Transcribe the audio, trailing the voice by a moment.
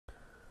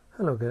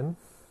Hello again.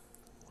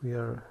 We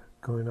are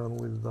going on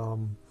with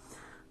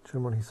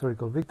German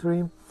historical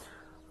victory.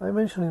 I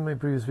mentioned in my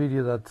previous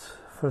video that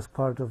first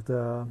part of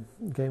the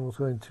game was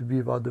going to be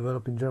about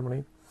developing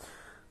Germany.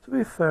 To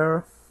be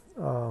fair,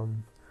 I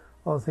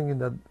was thinking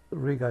that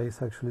Riga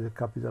is actually the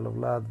capital of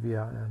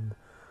Latvia, and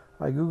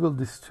I googled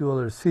these two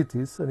other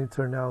cities, and it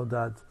turned out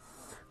that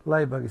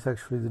Laibach is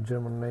actually the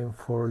German name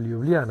for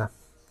Ljubljana,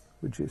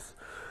 which is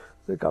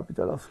the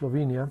capital of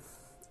Slovenia,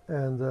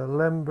 and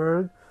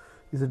Lemberg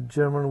is a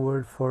German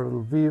word for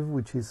Lviv,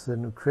 which is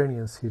an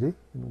Ukrainian city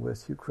in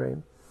West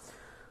Ukraine.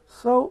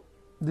 So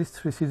these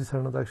three cities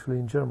are not actually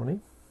in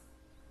Germany.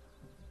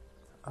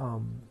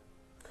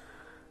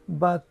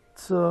 But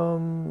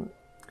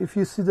if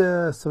you see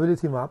the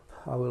stability map,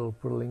 I will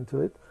put a link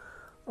to it,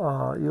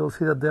 you'll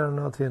see that they are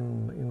not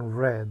in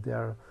red.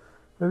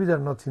 Maybe they're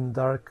not in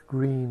dark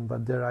green,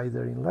 but they're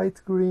either in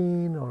light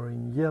green or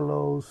in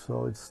yellow,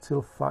 so it's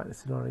still fine, it's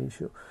still not an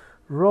issue.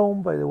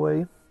 Rome, by the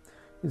way,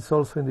 it's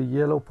also in the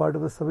yellow part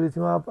of the stability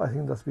map. I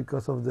think that's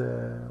because of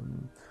the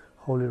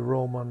Holy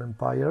Roman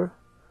Empire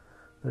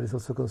that is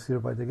also considered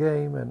by the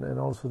game, and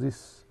also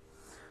this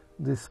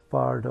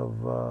part of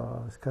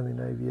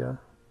Scandinavia,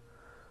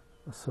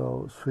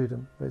 so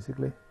Sweden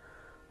basically,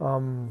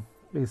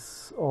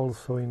 is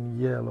also in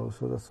yellow,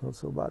 so that's not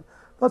so bad.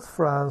 But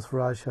France,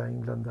 Russia,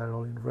 England are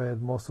all in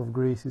red. Most of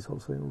Greece is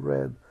also in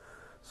red,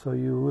 so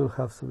you will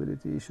have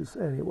stability issues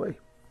anyway.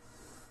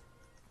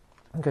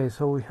 Okay,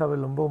 so we have a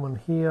Lombowman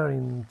here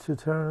in 2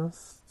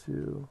 turns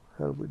to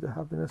help with the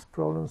happiness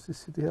problems this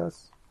city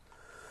has.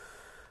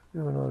 We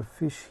have another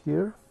fish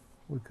here.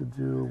 We could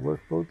do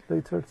workboat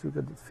later to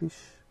get the fish.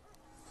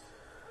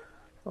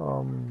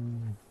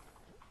 And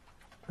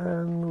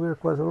we're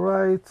quite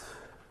alright.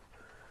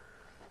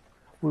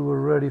 We were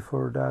ready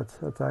for that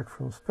attack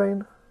from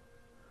Spain,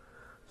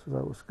 so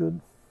that was good.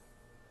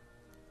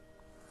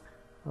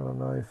 I don't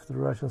know if the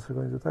Russians are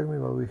going to attack me,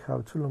 but we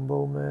have 2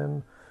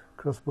 Lombowmen,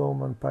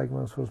 crossbowman,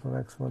 pikeman, swordsman,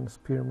 axeman,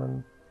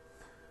 spearman,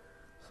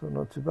 so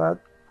not too bad.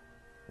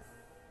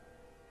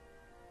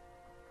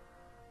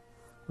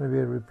 Maybe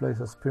I replace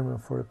a spearman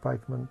for a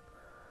pikeman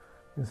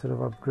instead of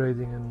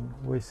upgrading and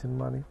wasting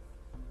money.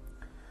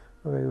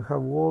 Okay, we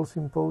have walls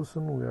in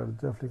Posen. We are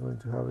definitely going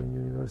to have a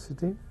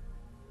university,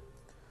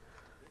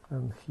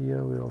 and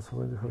here we're also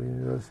going to have a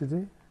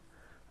university.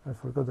 I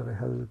forgot that I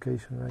had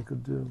education and I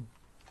could do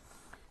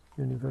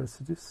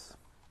universities.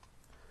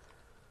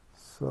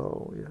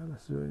 So yeah,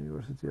 let's do a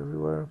university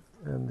everywhere.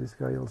 And this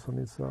guy also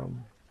needs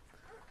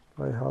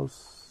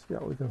lighthouse. Yeah,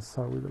 we can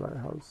start with the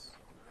lighthouse.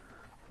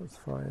 That's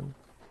fine.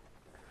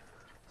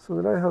 So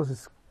the lighthouse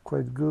is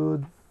quite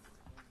good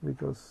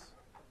because,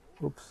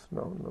 oops,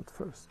 no, not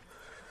first.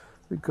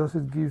 Because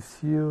it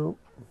gives you,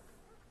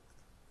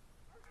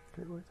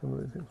 okay, wait, I'm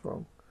doing things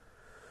wrong.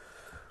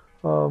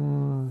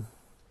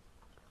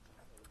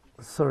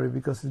 Sorry,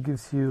 because it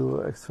gives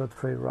you extra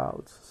trade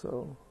routes.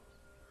 So,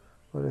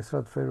 well,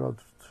 extra trade route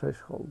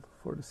threshold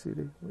for the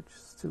city, which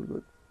is still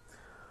good.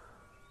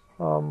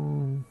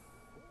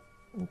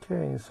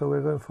 Okay, so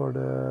we're going for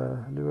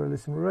the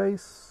liberalism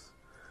race.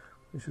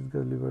 We should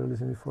get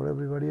liberalism before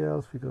everybody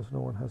else because no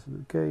one has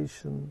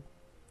education.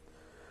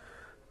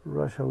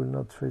 Russia will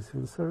not trade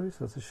civil service,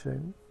 that's a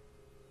shame.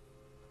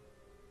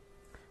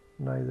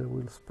 Neither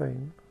will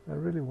Spain. I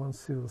really want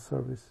civil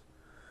service.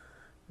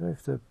 You know,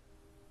 if the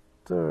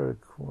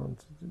Turk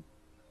wanted it,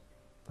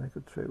 I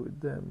could trade with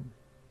them.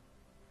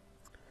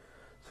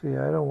 So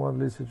yeah, I don't want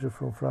literature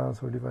from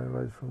France or divine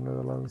rights from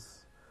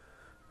Netherlands.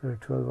 They're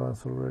too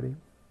advanced already.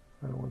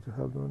 I don't want to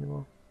help them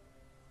anymore.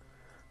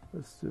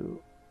 Let's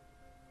do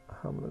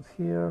Hamlet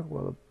here,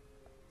 well,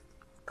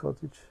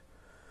 cottage.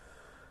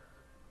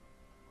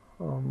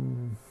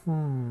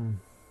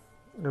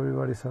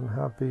 Everybody's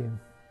unhappy.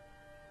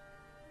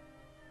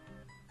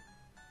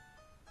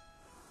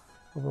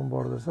 Open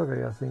borders.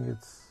 Okay, I think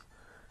it's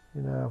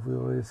enough. We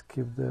already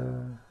skipped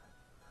the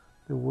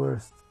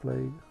worst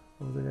plague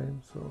of the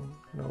game, so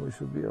now we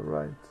should be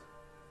alright.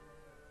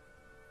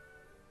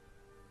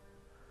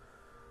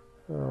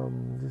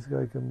 This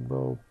guy can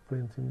bow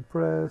printing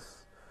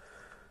press.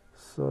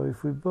 So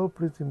if we bow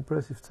printing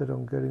press instead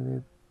of getting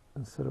it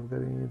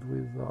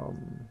with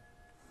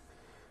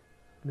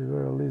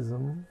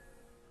liberalism,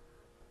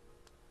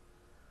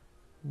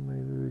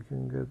 maybe we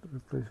can get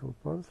replaceable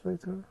parts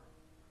later.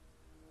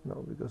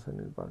 No, because I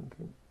need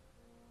banking.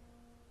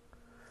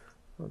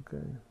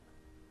 Okay.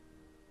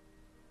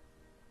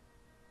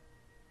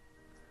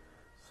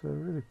 So I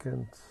really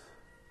can't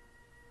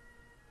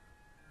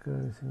get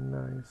anything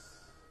nice.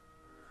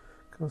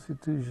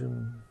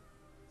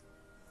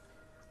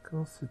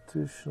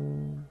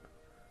 Constitution,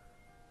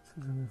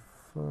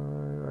 75, I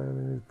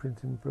only need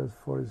printing press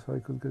 40, so I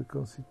could get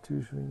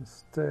Constitution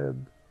instead.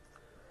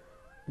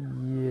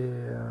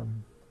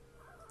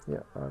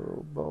 Yeah,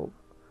 arrow, bow,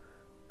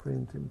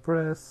 printing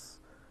press,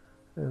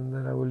 and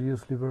then I will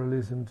use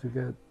liberalism to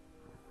get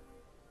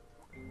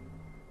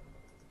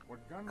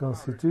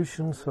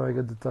Constitution, so I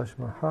get the Taj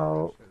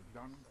Mahal.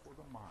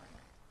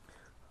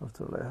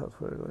 After lighthouse,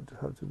 we're going to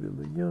have to build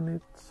a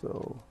unit,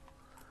 so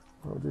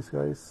well, these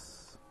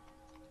guys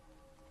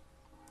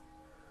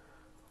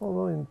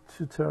Although in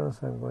 2 turns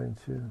I'm going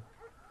to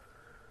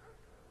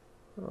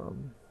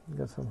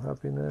get some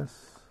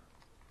happiness.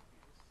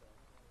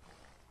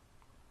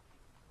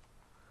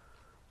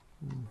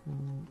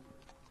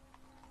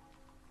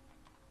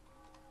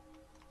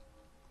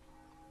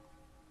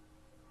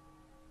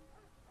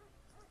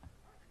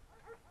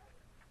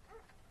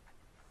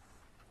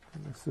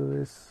 Let's do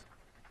this.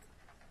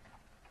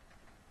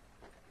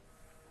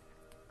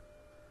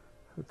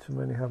 Have too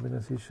many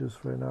happiness issues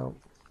right now.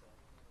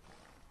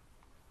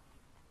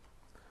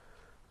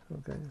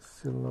 Okay,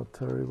 still not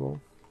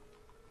terrible.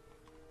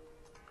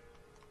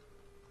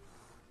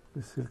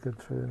 We still can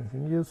trade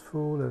anything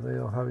useful, and they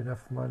don't have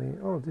enough money.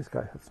 Oh, this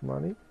guy has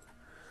money.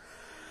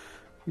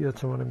 The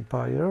Ottoman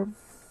Empire.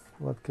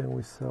 What can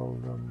we sell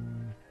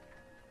them?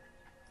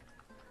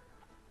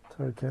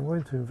 Turkey, I'm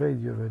going to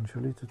invade you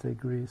eventually to take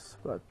Greece,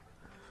 but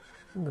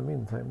in the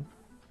meantime,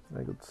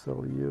 I could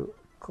sell you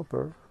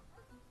copper.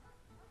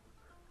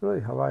 You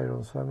already have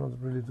iron, so I'm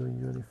not really doing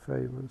you any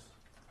favors.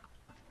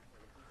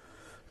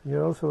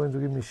 You're also going to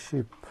give me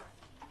sheep,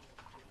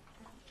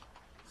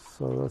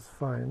 so that's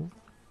fine.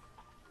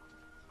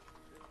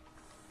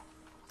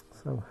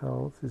 Some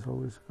health is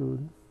always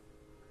good.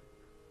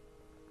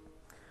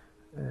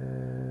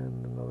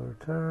 And another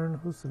turn.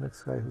 Who's the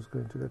next guy who's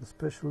going to get a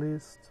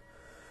specialist?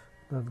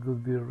 That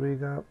could be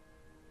Riga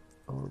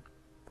or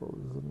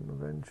Posen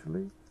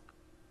eventually,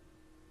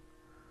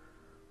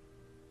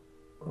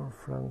 or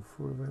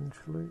Frankfurt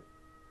eventually.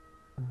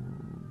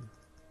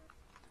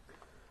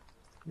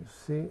 You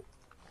see,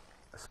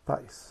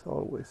 spice,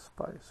 always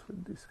spice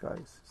with these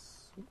guys.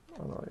 It's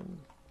annoying.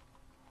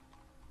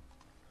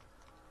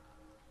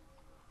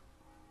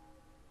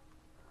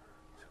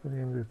 Too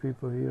many angry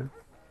people here.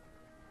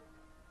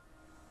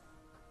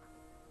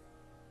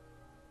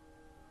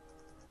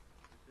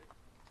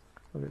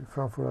 Okay,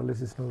 Frankfurt at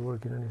least is not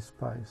working any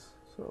spice,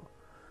 so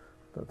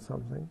that's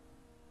something.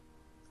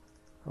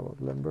 How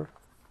about Lemberg?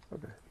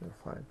 Okay, they're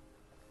fine.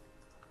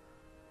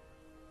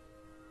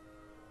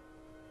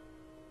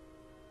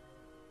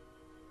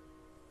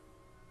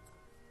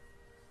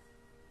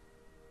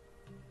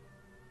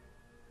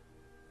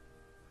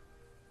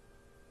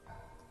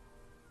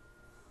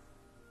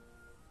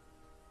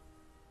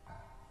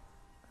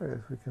 I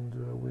guess we can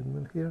do a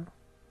windmill here.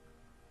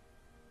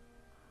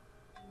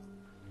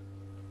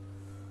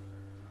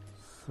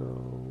 So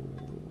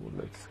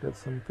let's get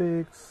some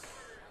pigs.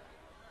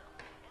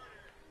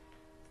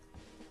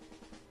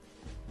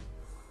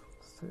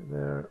 Stay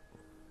there.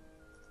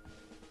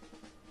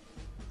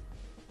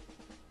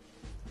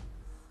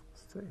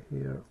 Stay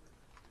here.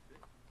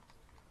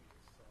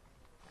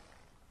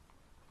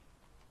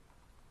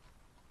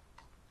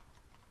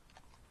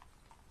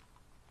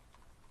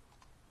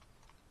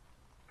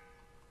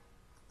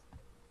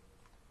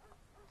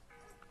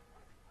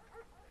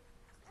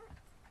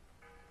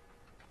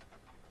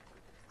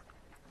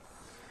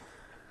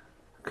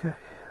 Okay,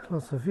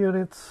 lots of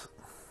units,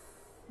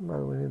 but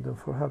we need them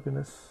for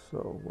happiness,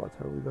 so what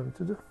are we going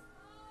to do?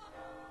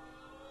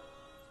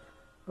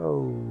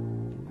 Oh,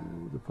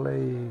 the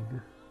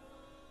plague.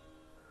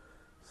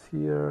 It's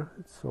here,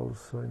 it's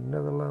also in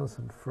Netherlands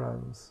and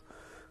France.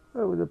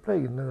 Well, with the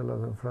plague in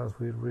Netherlands and France,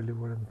 we really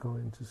weren't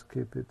going to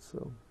skip it,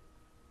 so...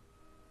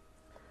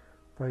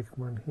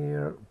 Pikeman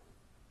here.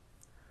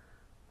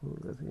 We'll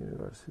get a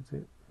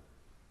university.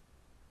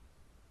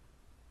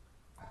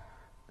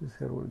 This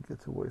guy will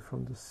get away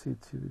from the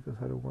city because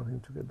I don't want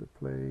him to get the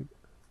plague.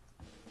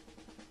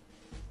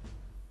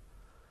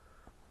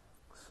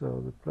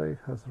 So the plague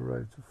has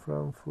arrived to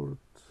Frankfurt.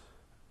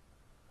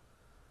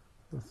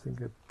 I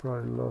think I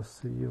probably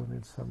lost the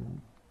unit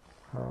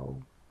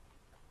somehow.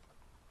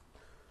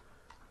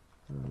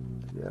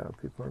 And yeah,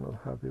 people are not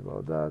happy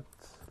about that.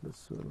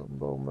 Let's do a long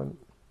bowman.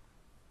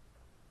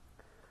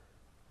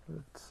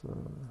 Let's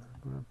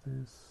grab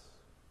this.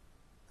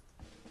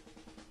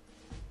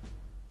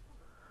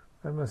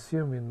 I'm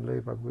assuming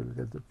Leibach will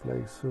get the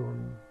plague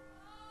soon.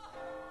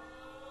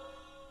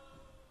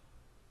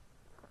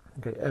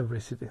 Okay, every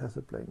city has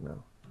a plague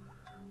now.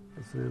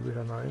 That's a little bit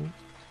annoying.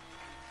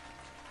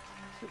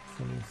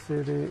 Some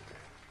city.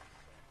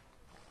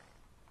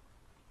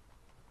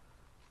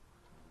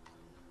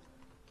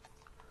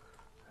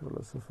 Have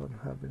lots of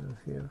unhappiness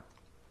here.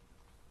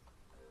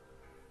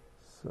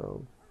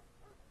 So,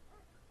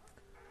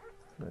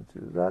 I'm going to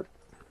do that.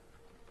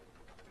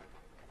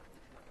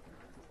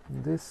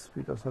 This,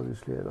 because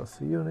obviously I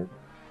lost a unit.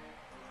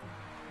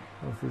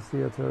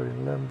 Amphitheater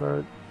in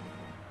Lemberg.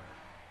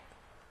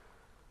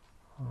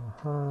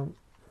 So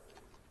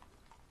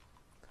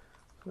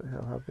we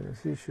have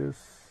happiness issues.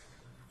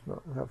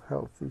 No, we have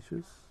health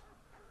issues,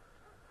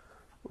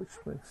 which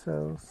makes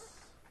sense.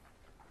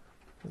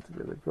 Going to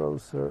get a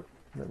grocer,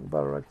 then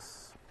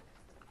barracks,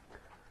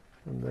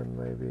 and then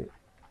maybe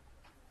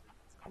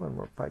one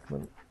more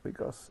pikeman,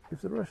 because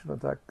if the Russian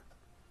attack,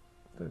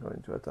 they're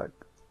going to attack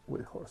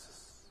with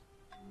horses.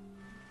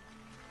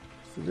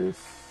 So this,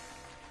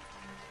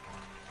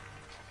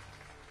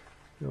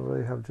 you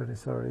already have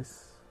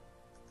Janissaries.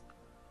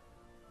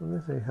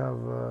 Unless they have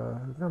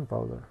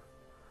gunpowder.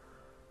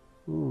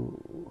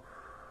 Ooh,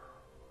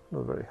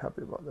 Not very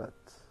happy about that.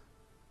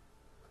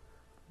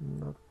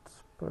 Not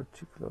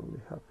particularly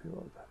happy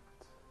about that.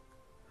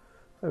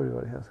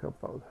 Everybody has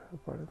gunpowder,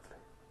 apparently.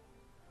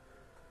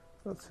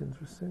 That's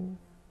interesting.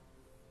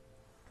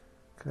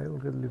 Okay, we'll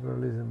get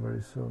liberalism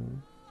very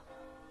soon.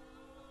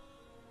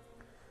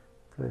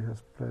 Play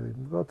has played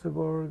in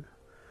Göteborg.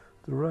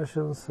 The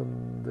Russians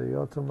and the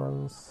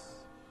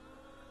Ottomans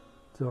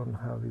don't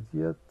have it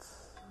yet,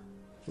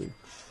 which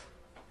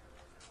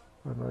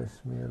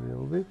annoys me a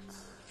little bit.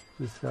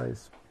 This guy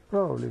is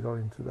probably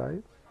going to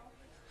die.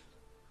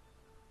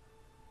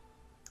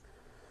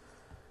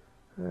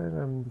 And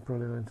I'm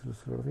probably going to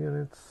lose a lot of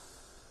units.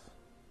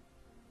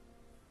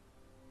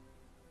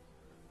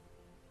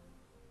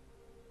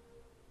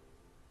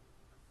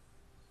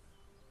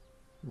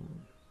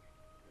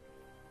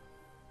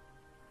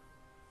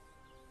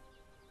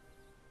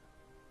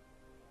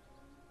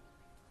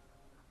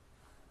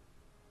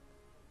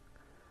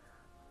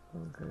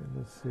 Okay,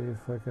 let's see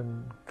if I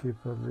can keep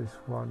at least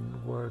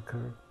one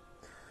worker.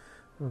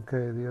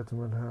 Okay, the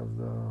Ottoman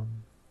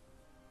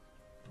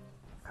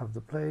have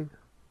the plague.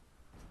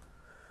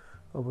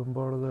 Open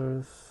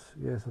borders.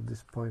 Yes, at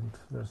this point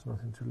there's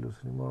nothing to lose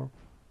anymore.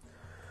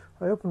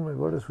 I opened my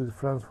borders with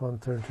France one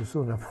turn too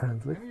soon,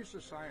 apparently. Any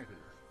society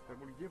that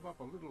will give up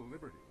a little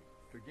liberty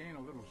to gain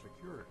a little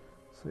security.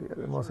 So yeah,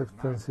 the most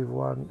expensive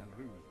one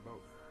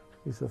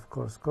is of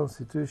course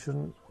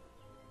Constitution.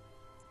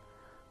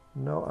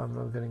 No, I'm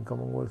not getting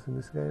Commonwealth in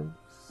this game.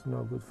 It's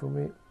no good for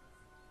me.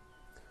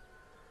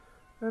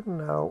 And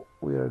now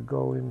we are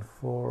going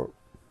for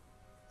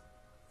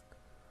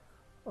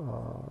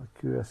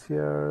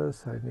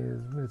cuirassiers. I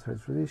need military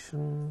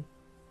tradition,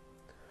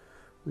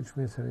 which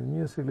means I need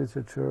music,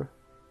 literature.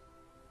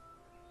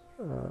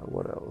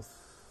 What else?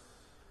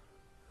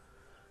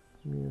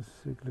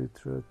 Music,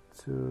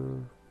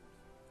 literature,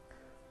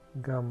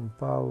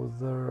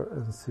 gunpowder,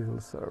 and civil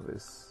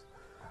service.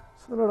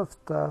 So a lot of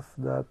stuff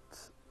that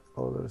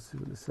other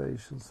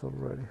civilizations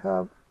already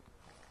have.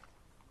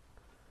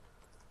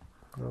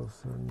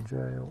 Grocer in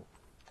jail.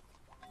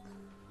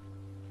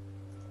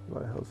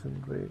 Lighthouse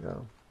in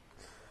Riga.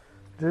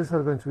 Jails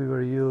are going to be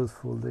very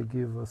useful. They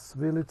give us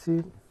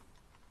stability,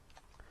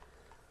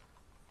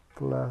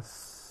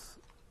 plus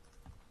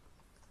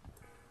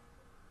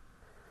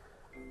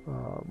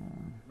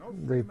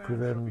they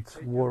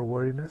prevent war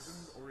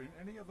weariness.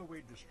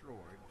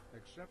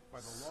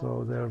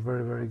 So they are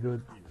very, very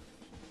good.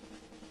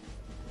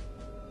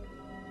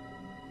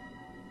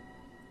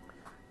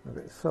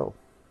 Okay, so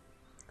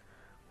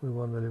we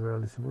won the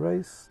liberalism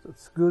race.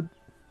 That's good.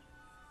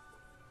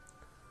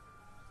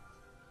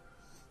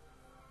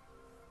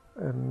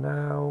 And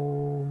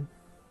now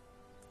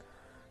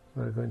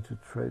we're going to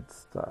trade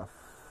stuff.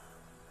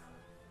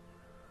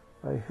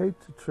 I hate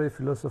to trade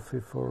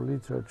philosophy for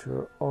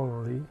literature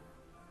only,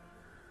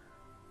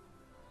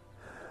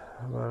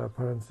 but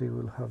apparently it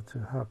will have to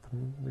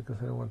happen because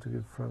I don't want to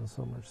give France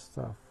so much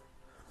stuff.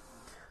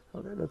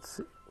 Okay, let's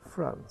see.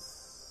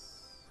 France.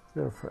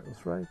 They're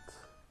friends, right?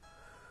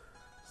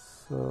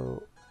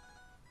 So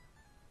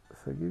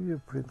if I give you a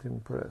printing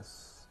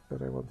press,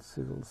 then I want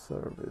civil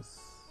service,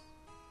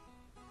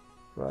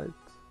 right?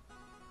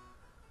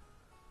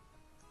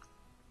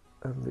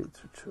 And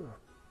literature.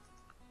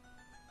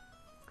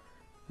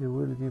 You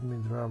will give me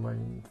drama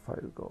in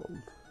 5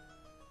 gold.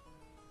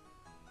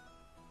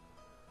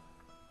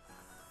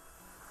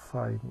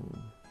 Fine.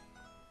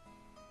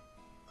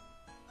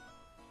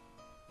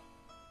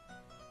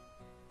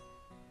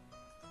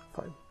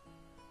 Fine.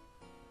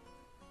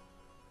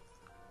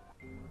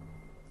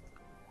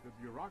 The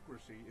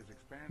bureaucracy is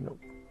expanded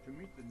to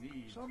meet the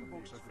needs of the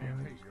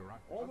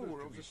all the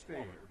world's a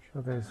stage.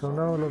 Okay, so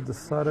now all of the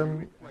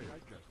sudden,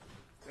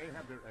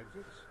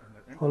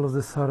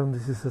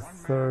 this is the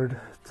third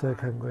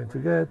tech I'm going to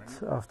get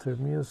after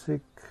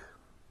music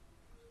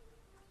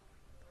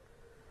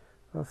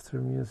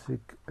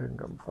and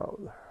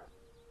gunpowder.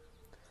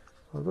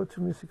 I'll go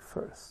to music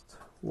first.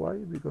 Why?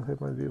 Because I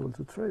might be able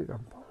to trade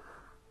gunpowder.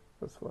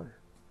 That's why.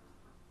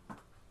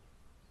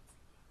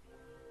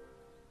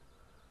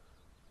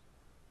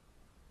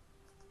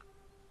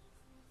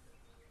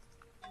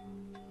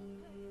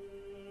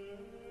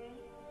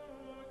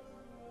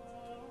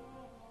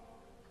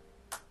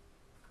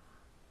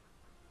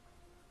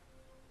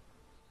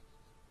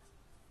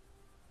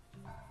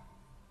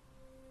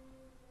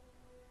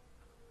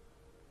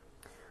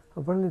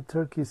 Apparently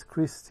Turkey is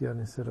Christian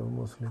instead of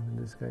Muslim in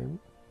this game,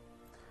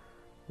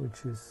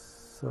 which is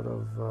sort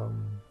of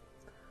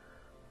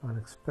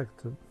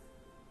unexpected.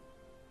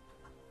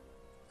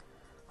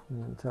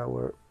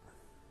 Tower.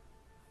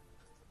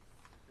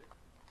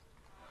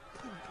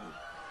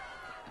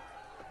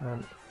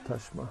 And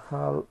Taj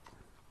Mahal.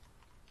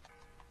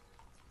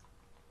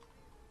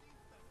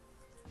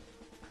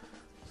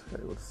 This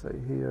guy will stay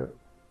here.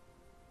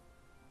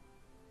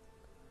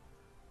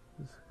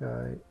 This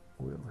guy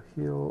will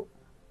heal.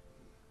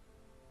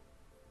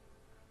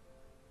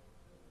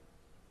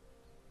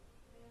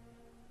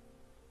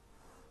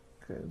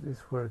 Okay, this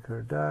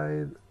worker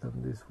died,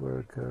 and this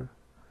worker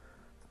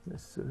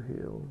needs to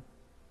heal.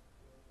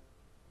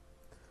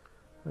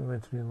 I'm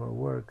going to need more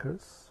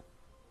workers.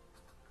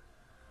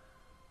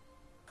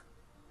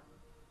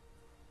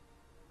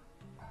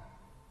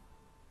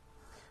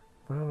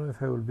 But I don't know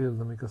if I will build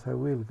them because I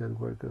will get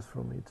workers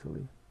from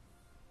Italy.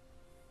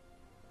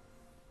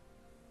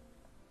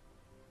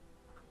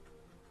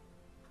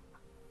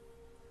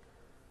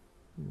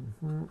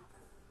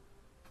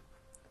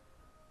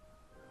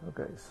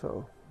 Okay,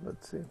 so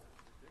let's see.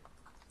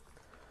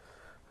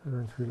 I'm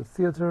going to build a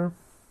theater,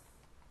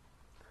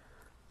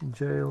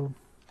 jail,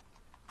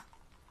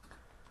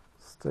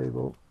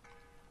 stable,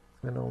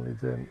 and only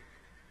then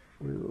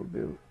we will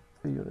build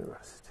a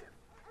university.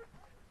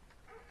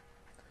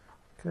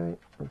 Okay,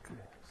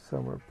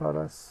 Summer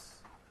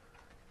Palace.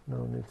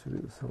 No need to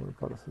build Summer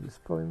Palace at this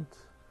point.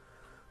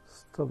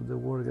 Stop the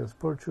war against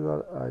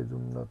Portugal. I do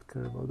not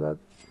care about that.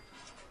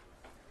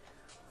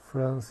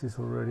 France is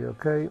already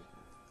okay.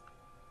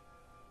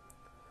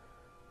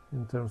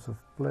 In terms of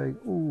plague,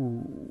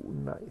 ooh,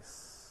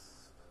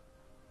 nice.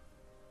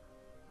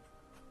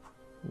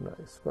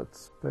 Nice, but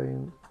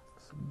Spain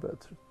is a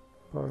better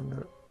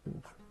partner.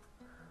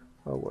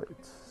 Oh wait,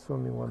 it's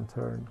only one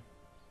turn.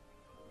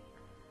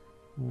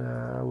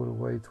 Nah, I will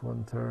wait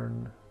one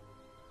turn.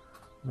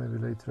 Maybe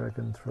later I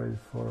can trade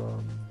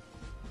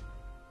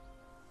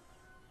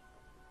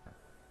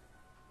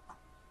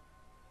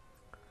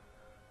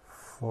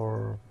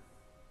for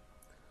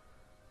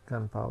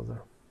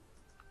gunpowder.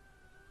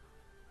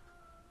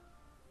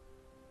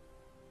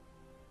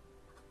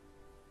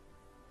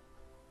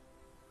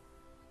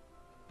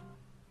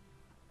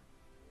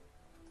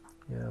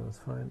 Yeah, that's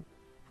fine.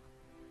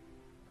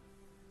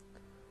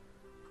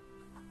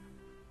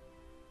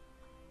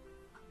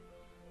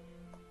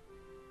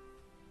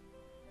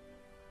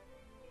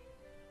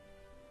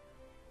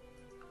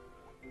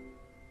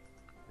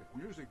 If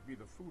music be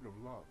the food of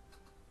love,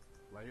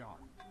 lay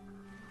on.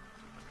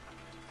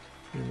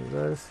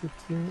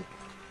 University.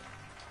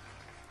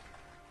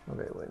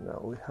 Okay, wait,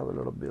 now we have a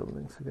lot of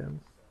buildings again.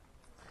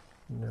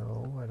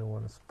 No, I don't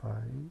want to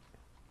spy.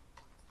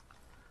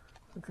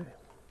 Okay.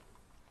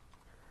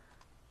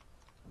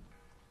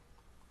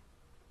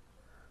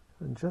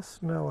 And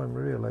just now I'm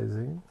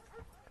realizing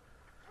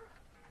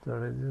that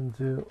I didn't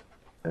do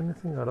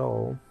anything at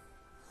all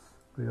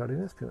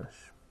regarding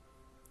espionage.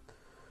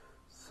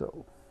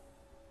 So,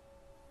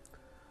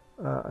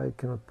 I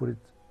cannot put it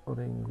on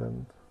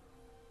England.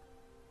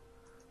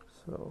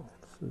 So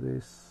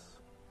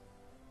this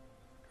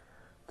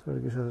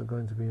Turkish are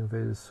going to be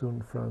invaded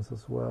soon, France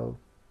as well.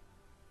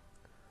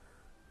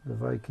 The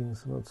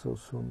Vikings not so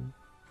soon.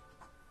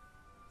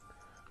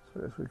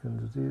 So yes, we can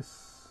do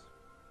this.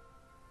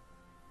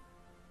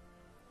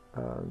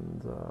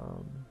 And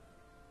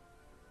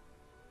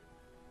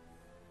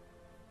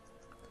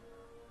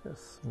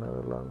yes,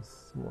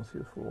 Netherlands, the most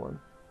useful one.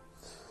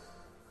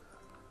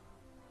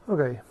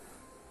 Okay.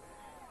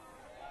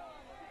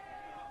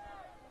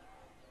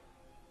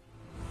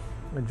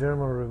 A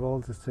German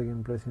revolt is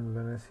taking place in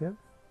Venetia.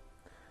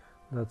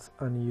 That's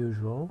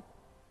unusual.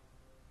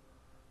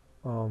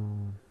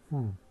 I'm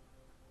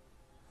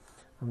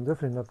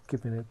definitely not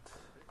keeping it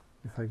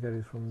if I get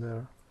it from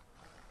there.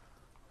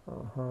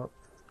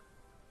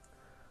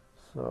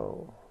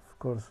 So, of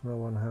course, no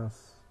one has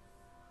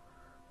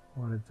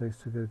what it takes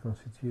to get a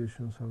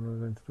constitution, so I'm not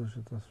going to do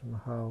it as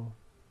somehow.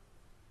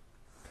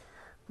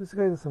 This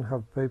guy doesn't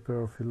have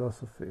paper or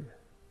philosophy.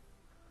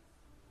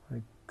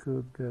 I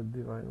could get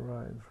divine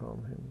right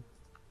from him.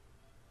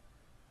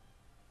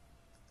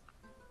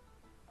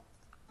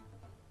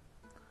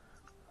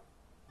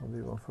 What do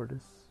you want for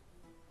this?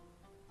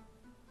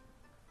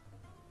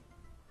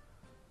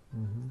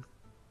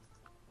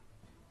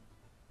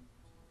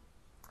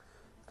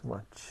 Too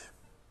much.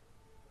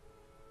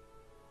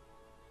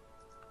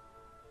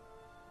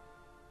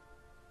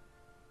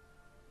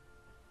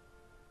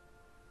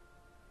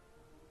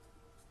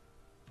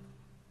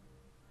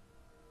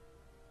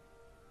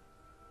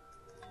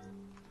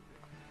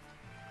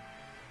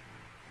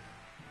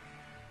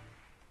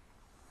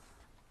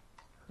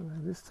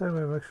 This time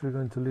I'm actually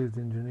going to leave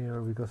the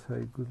engineer because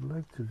I would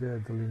like to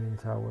get the Leaning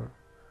Tower.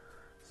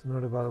 It's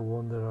not about a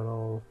wonder at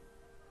all.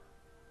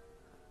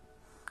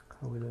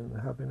 How we doing the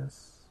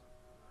happiness?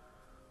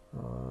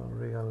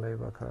 Reagan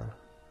Layback are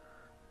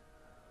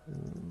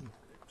in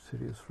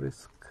serious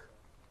risk.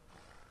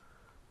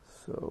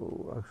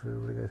 So actually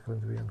Riga is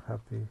going to be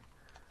unhappy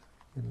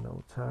in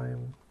no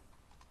time.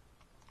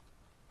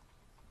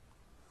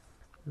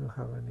 We don't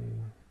have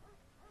any.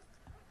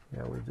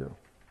 Yeah, we do.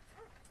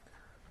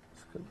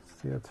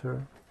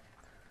 Theater,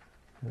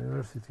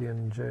 university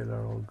and jail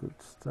are all good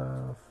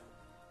stuff.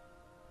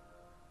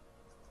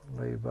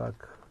 Layback,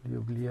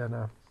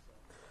 Ljubljana.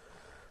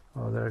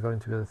 Oh, they're going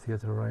to get a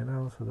theater right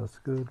now, so that's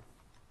good.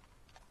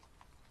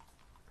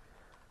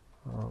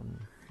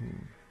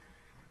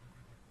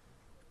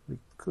 We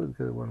could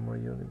get one more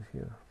unit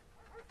here,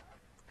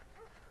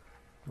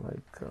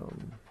 like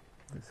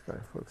this guy,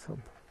 for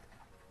example.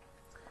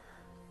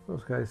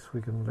 Those guys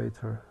we can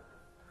later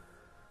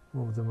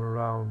move them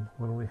around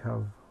when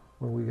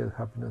we get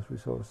happiness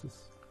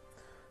resources.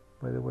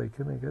 By the way,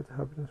 can I get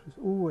happiness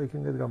resources? Oh, I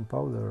can get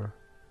gunpowder.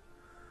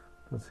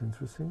 That's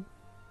interesting.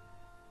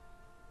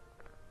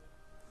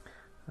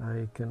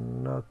 I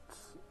cannot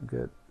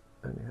get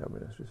any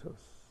happiness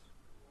resource.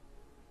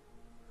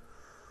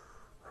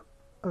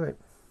 Okay,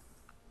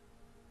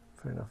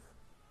 fair enough.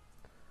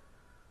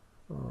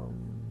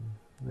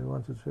 They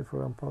want to trade for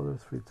gunpowder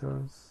 3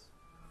 turns.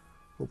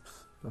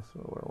 Oops, that's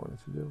not what I wanted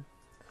to do.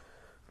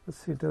 Let's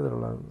see,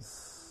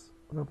 Netherlands.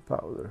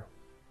 Gunpowder.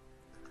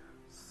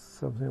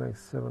 Something like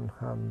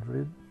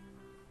 700.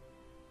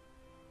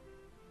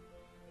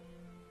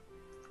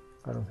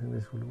 I don't think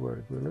this will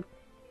work, will it?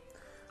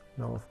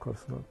 No, of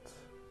course not.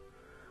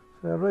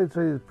 So I already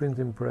traded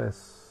printing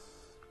press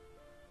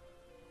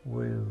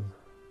with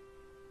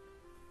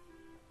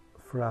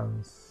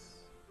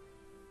France,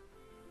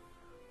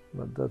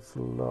 but that's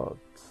a lot.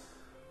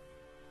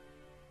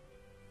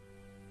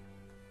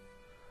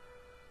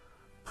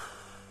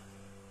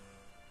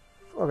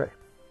 Okay.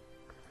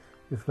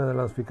 If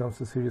Netherlands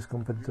becomes a serious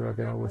competitor, I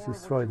can always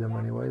destroy them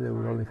anyway. They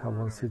will only have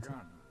one city.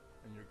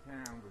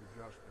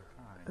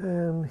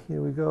 And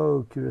here we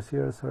go.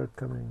 Cuirassiers are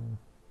coming.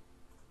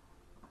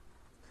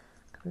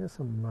 Can I get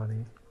some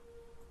money?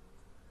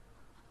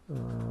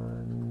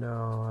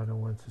 No, I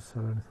don't want to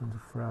sell anything to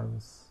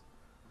France.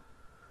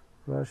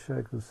 Russia,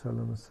 I could sell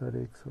them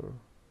aesthetics or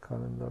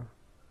calendar,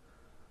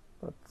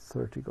 but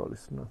 30 gold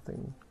is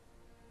nothing.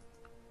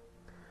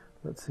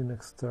 Let's see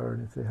next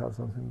turn if they have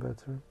something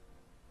better.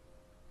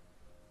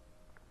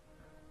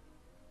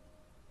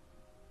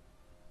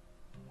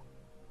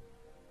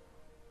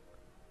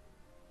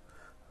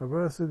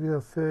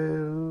 Abrasilia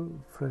fail,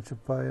 French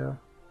Empire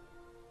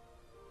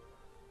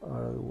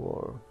are at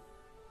war.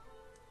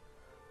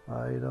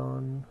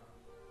 Iron.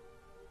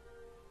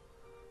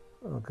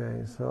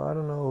 Okay, so I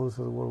don't know who's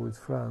at war with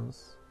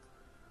France,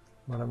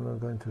 but I'm not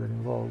going to get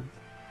involved.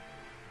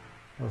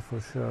 That's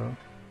for sure.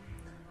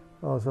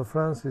 Oh, so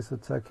France is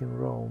attacking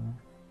Rome.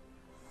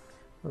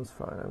 That's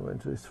fine, I'm going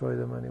to destroy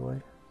them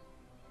anyway.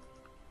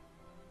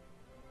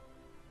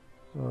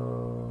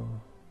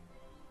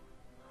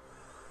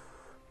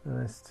 And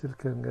I still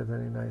can't get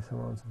any nice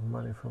amounts of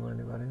money from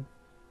anybody.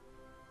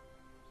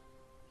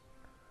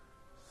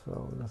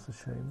 So that's a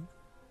shame.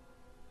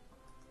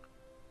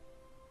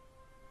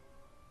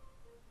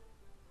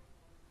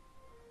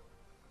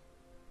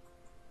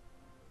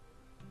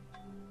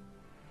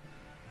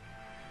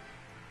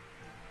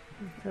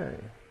 Okay.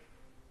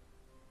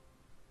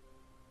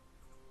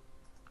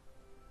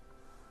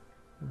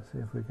 Let's see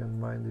if we can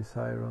mine this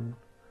iron.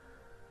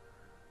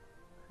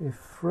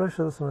 If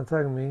Russia doesn't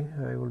attack me,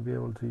 I will be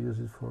able to use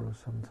it for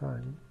some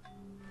time.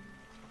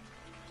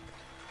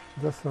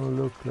 Doesn't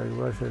look like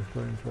Russia is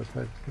going to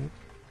attack me.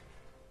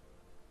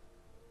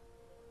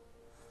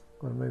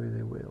 Well, maybe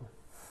they will.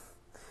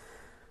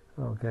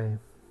 Okay.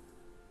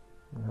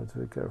 I have to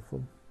be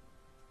careful.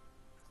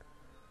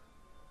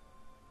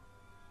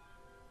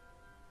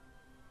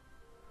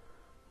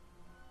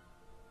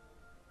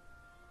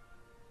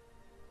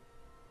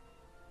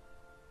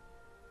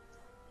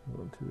 I'm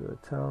going to do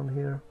a town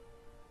here.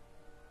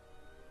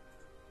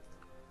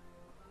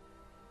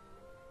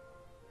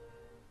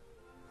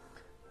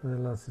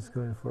 Netherlands is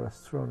going for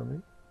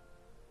astronomy.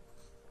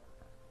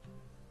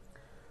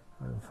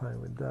 I'm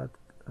fine with that.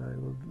 I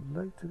would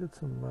like to get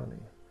some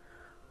money.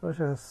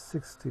 Russia has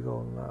 60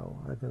 gold now.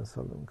 I can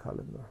sell them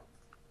calendar.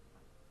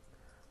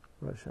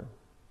 Russia.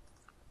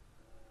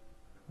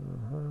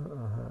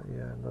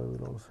 Yeah, and that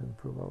will also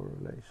improve our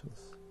relations.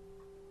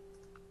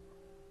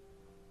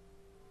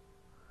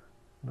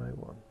 No, I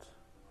won't.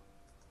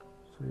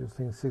 So you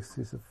think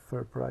 60 is a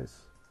fair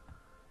price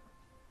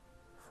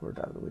for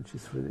that, which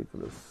is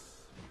ridiculous.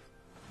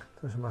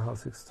 Taj Mahal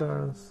 6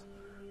 turns,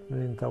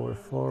 Leaning Tower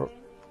 4.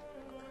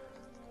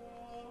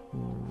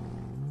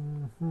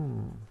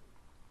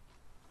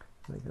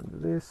 I can do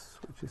this,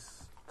 which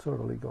is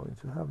totally going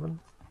to happen.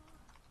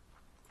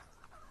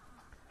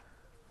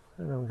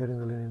 And I'm getting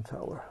the Leaning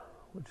Tower,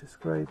 which is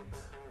great.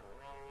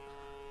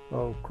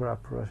 Oh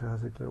crap, Russia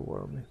has declared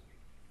war on me.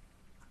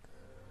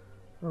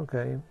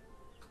 Okay.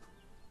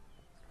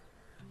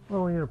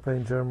 Well, when you're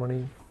playing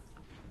Germany,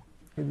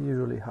 it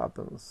usually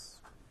happens.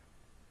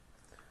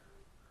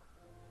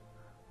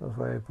 That's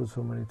why I put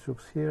so many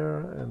troops here,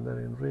 and then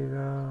in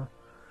Riga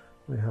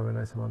we have a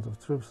nice amount of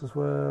troops as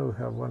well. We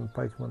have one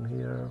pikeman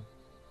here.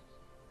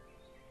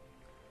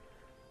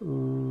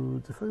 Ooh,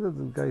 the fact that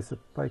the guy is a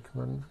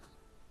pikeman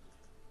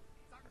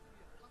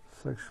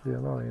is actually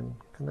annoying.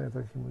 Can I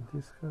attack him with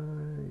this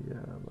guy?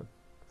 Yeah, but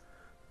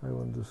I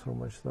won't do so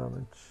much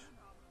damage.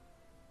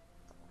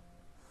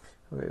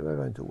 Okay, we're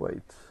going to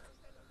wait.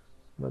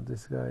 But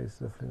this guy is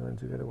definitely going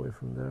to get away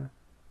from there.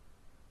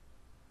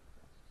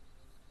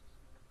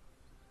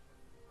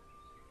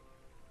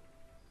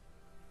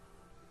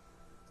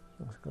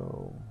 Let's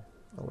go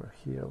over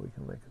here, we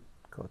can make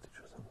a cottage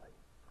or something.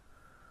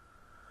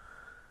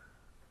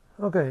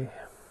 Okay.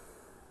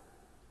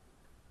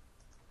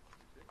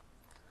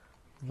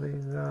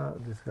 Riga,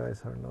 these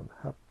guys are not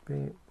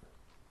happy.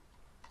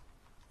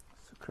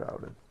 It's too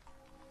crowded.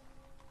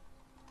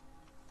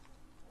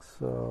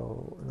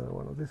 So, another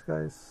one of these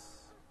guys.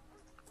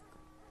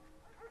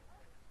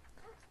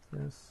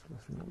 Yes,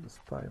 let's remove the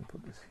spy and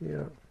put this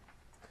here.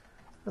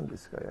 And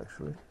this guy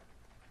actually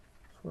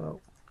as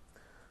well.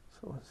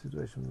 So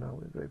situation now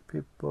with great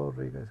people.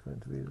 Riga is going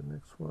to be the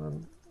next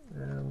one.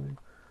 And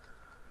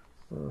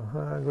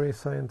great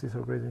scientist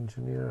or great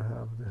engineer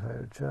have the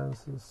higher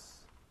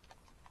chances.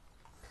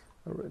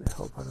 I really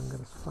hope I don't get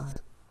a spy.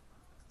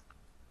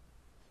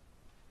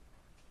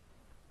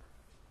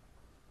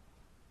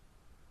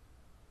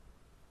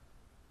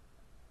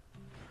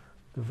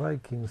 The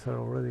Vikings are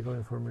already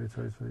going for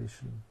military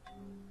tradition.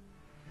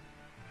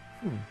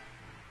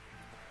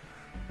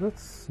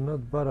 That's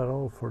not bad at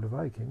all for the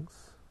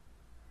Vikings.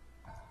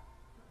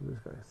 This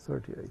guy,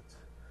 38.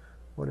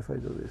 What if I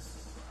do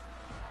this?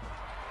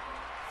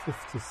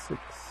 56.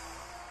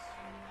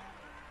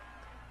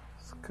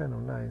 It's kind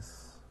of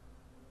nice.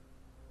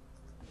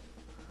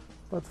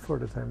 But for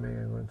the time being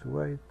I'm going to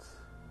wait.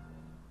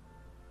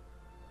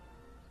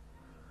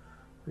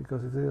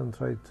 Because if they don't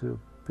try to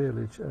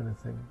pillage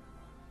anything,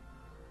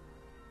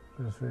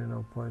 there's really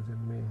no point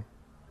in me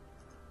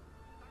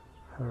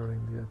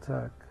hurrying the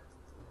attack.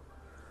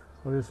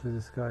 Obviously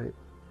this guy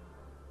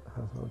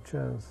has no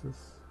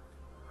chances.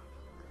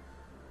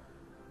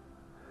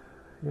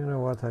 You know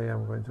what, I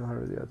am going to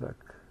hurry the attack.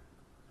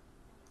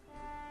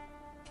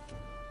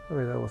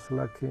 Okay, that was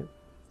lucky.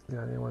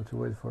 Yeah, I didn't want to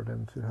wait for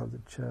them to have the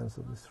chance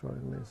of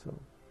destroying me, so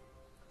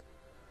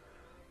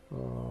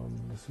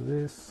let's do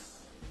this.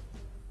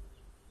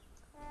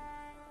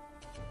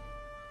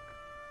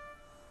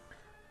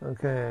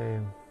 Okay,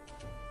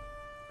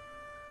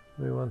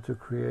 we want to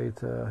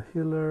create a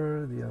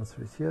healer. The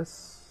answer is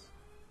yes.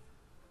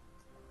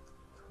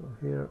 So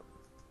here.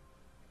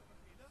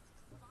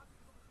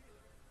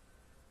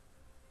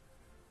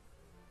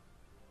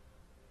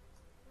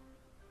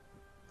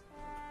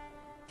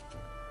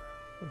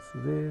 Let's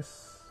do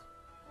this.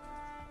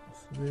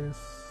 Let's do this.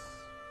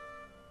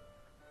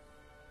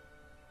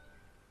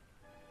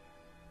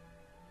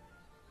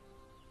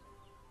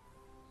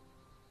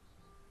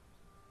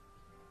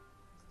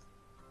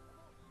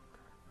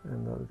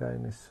 And that guy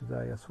needs to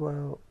die as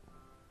well.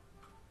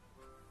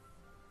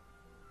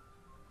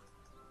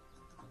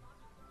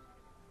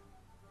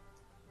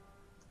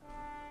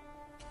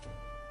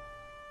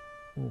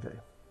 Okay.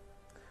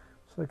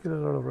 So I killed a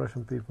lot of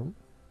Russian people.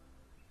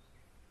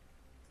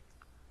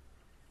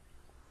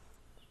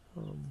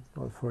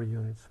 Not 4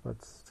 units,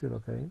 but still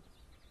okay.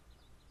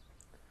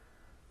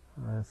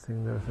 I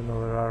think there's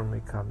another army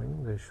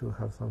coming. They should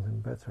have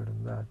something better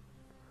than that.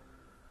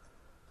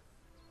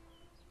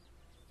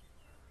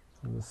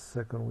 And the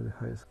second with the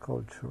highest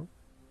culture,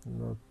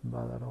 not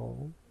bad at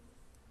all.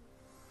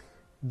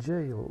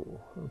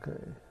 Jail,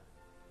 okay.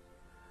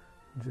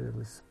 Jail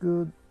is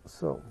good.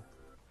 So,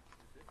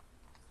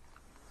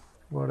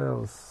 what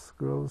else?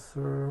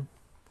 Grocer.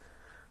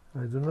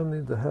 I do not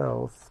need the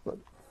health, but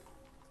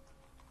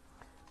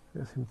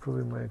yes,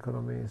 improving my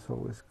economy is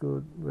always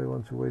good. Do I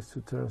want to waste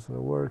 2 turns on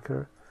a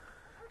worker?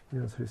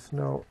 The answer is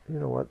no. You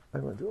know what?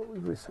 I'm going to go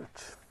with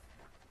research.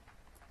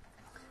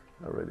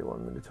 I really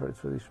want military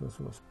tradition as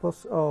soon as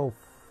possible. Oh,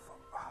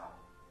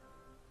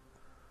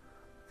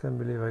 can't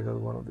believe I got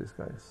one of these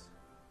guys.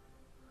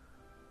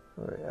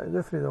 Okay, I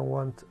definitely don't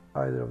want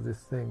either of these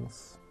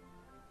things.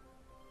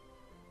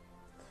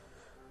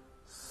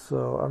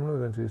 So I'm not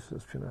going to use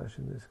espionage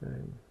in this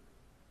game.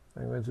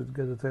 I'm going to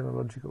get a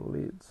technological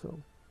lead.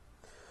 So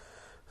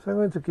I'm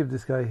going to keep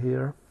this guy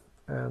here.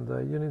 And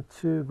you need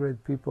 2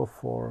 great people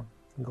for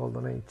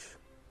Golden Age.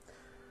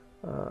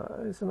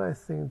 It's a nice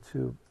thing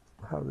to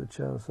have the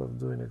chance of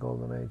doing a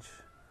Golden Age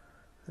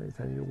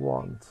anytime you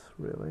want,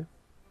 really.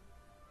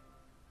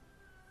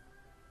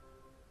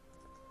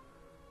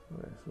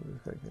 Okay, so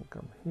this guy can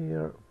come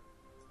here.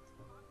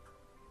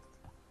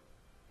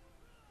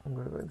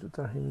 We're going to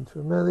turn him into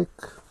a medic.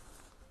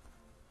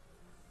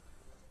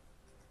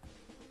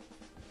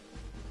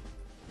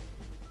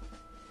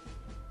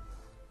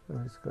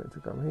 And he's going to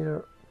come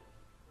here.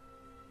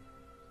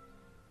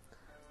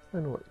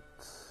 And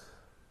wait.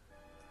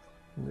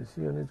 And this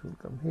unit will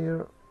come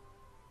here.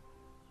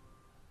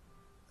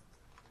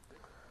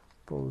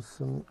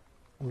 Posen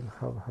will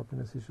have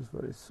happiness issues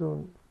very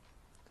soon.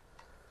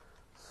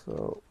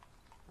 So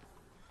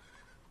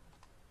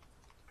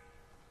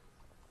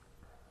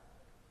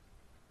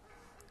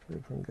we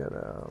can get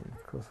a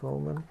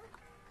crossbowman.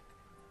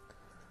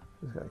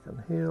 This guy can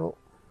heal.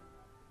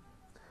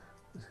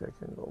 This guy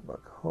can go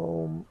back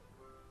home.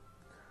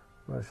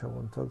 Russia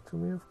won't talk to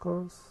me, of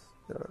course.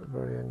 They're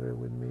very angry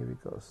with me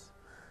because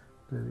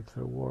they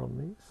declare war on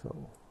me,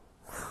 so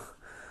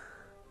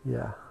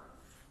yeah.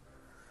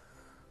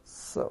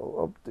 So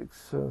optics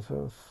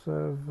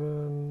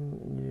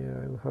 777,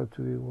 yeah, I will have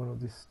to be one of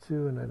these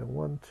 2, and I don't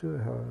want to.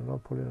 I have a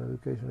monopoly on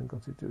education and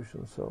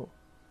constitution, so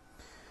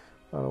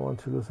I don't want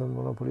to lose on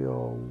monopoly.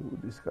 Oh,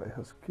 this guy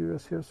has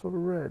cuirassiers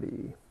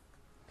already.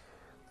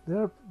 They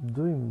are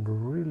doing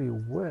really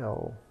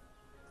well.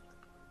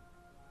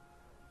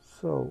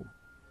 So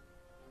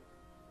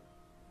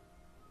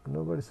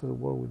nobody's at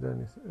war with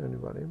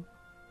anybody.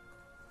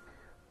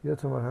 The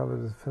Ottoman have a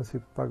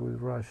defensive pact with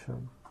Russia,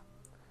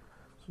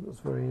 so that's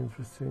very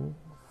interesting.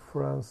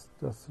 France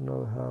does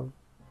not have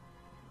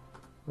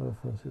an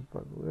offensive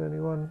pact with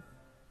anyone.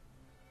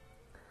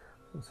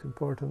 That's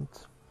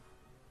important.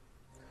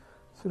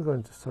 Still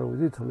going to start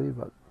with Italy,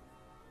 but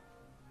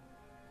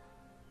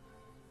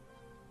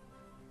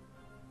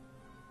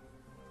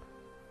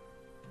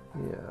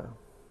yeah,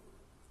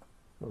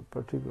 not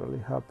particularly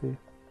happy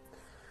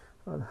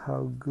at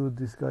how good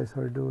these guys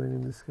are doing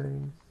in this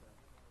game.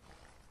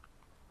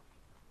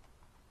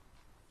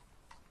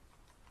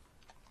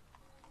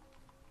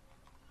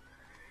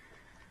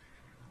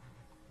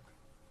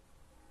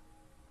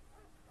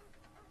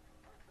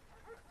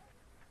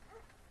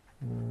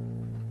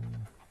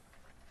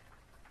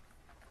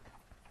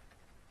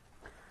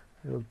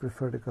 I would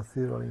prefer the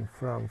cathedral in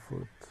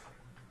Frankfurt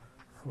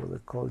for the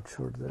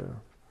culture there.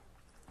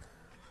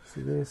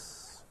 See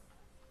this?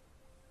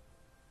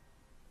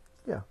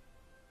 Yeah.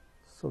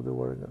 Stop the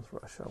war against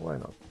Russia. Why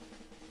not?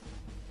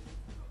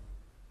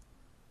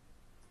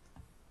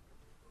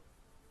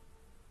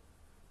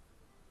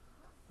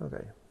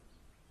 Okay.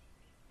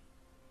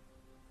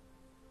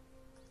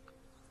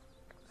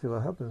 See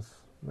what happens.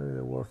 Maybe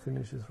the war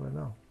finishes right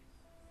now,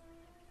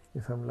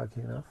 if I'm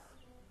lucky enough.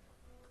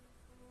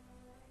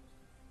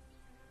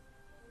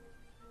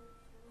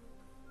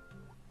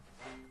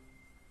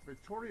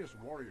 Victorious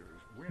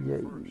warriors win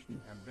first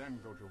and then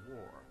go to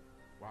war,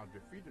 while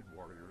defeated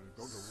warriors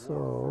go to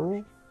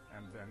war first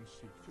and then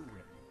seek to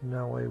win.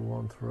 Now I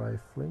want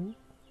rifling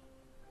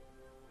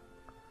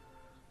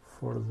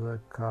for the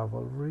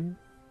cavalry.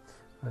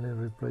 I need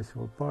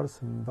replaceable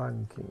parts and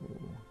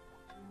banking.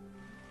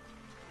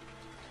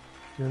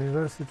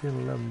 University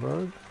in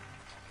Lemberg.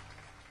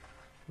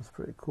 That's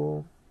pretty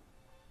cool.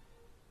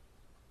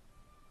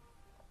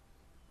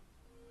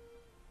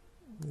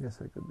 Yes,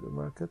 I could do a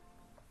market.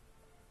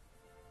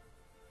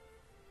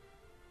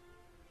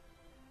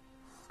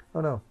 Oh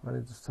no, I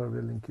need to start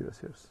building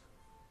cuirassiers.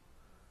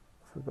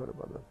 I forgot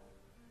about that.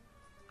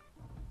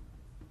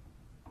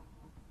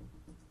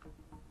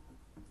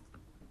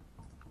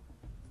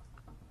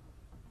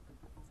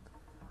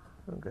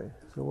 Okay,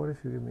 so what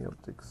if you give me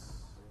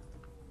optics?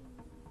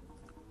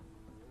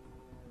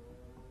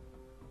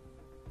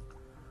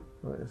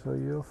 Okay, so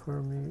you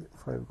offer me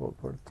 5 gold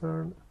per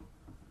turn.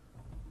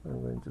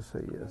 I'm going to say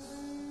yes.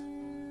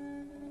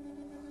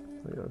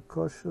 We are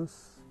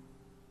cautious.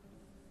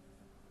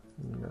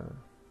 No.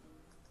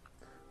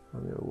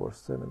 I'm your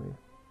worst enemy.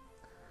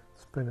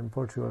 Spain and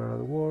Portugal are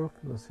at war.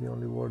 That's the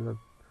only war that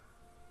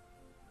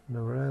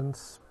never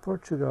ends.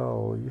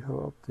 Portugal, you have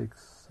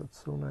optics.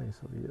 That's so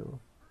nice of you.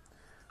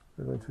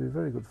 We're going to be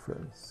very good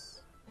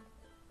friends.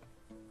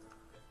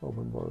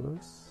 Open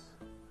borders.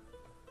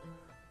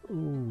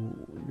 Ooh,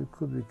 you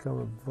could become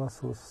a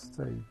vassal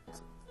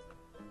state.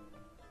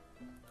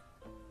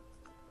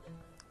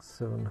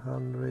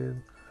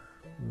 700.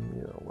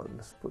 You know what,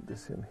 let's put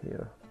this in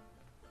here.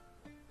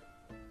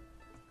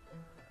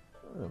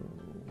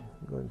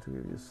 I'm going to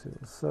give you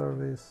civil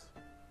service,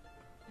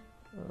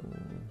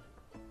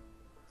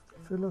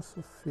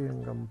 philosophy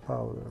and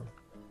gunpowder.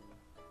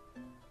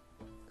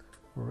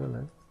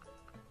 Really?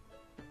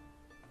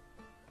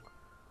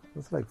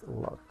 That's like a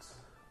lot.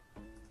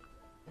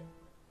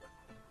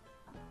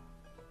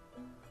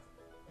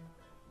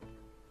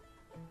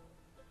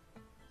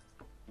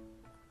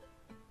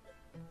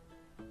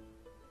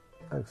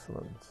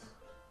 Excellent.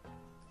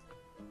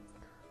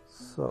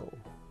 So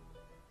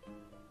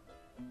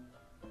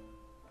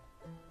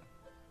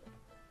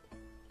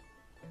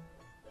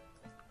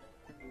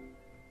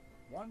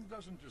one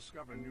doesn't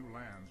discover new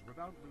lands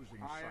without losing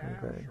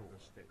sight of the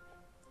state.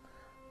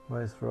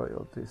 Vice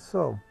royalty.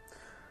 So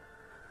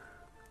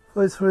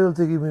Vice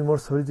royalty give me more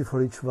stability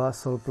for each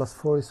vassal.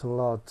 +4 is a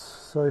lot.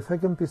 So if I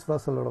can peace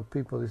vassal a lot of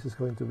people, this is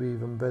going to be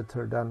even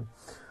better than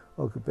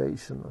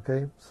occupation.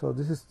 Okay, so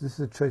this is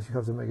a choice you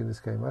have to make in this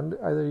game, and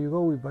either you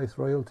go with vice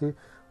royalty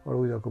or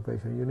with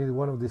occupation. You need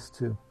one of these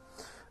two.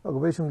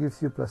 Occupation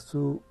gives you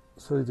 +2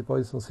 stability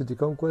points on city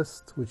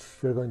conquest, which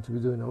you're going to be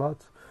doing a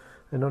lot,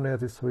 and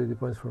non-negative stability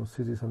points from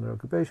cities under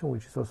occupation,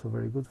 which is also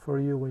very good for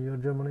you when you're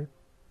Germany.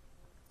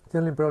 The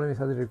only problem is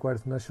that it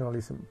requires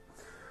nationalism,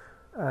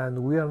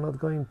 and we are not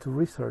going to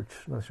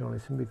research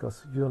nationalism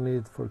because you don't need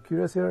it for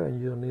cuirassier,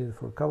 and you don't need it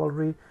for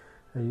cavalry,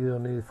 and you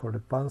don't need it for the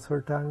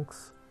panzer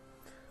tanks.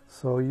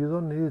 So you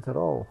don't need it at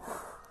all.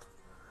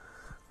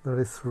 There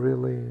is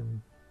really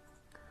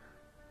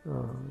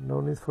no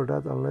need for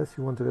that unless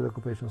you want to get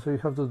occupation. So you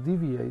have to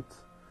deviate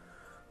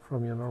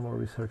from your normal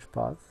research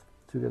path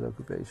to get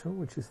occupation,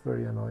 which is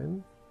very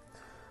annoying.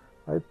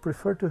 I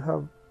prefer to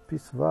have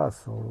peace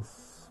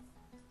vassals,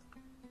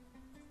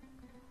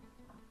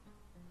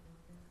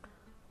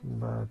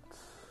 but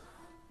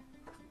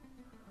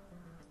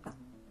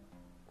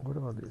what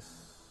about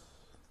this?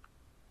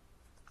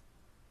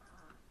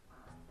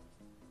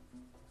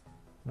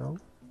 No?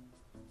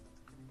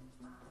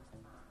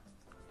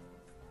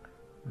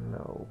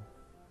 No.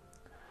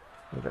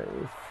 Okay.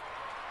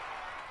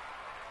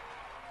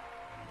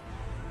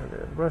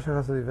 Okay, Russia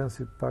has a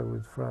defensive pact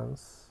with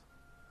France.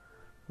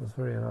 That's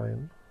very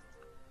annoying.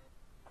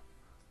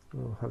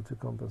 We'll have to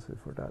compensate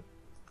for that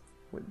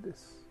with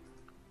this.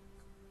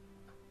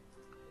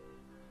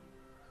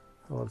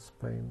 about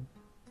Spain?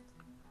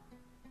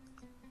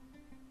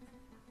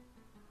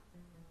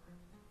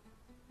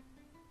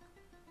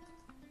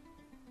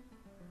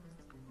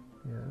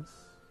 Yes.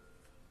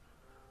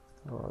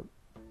 About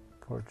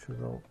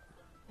Portugal?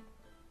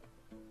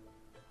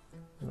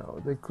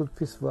 No, they could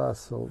peace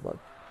vassal, but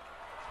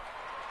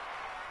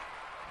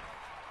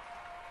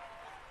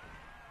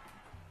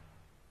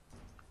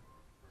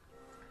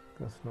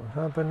that's not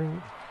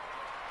happening.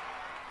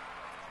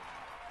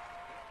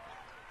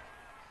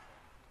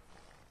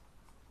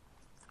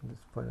 At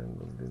this point I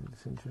don't need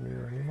this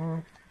engineer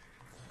anymore.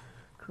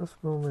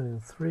 Crossbowmen in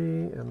 3,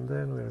 and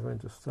then we are going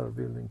to start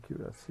building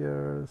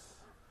cuirassiers.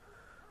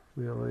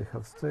 We already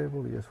have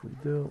stable, yes we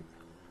do.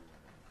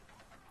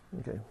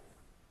 Okay.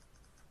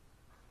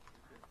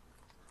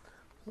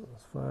 So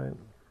that's fine.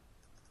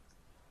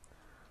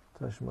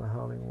 Taj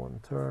Mahal in 1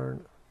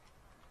 turn.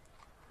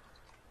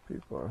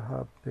 People are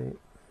happy.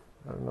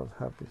 Are not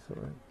happy,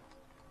 sorry.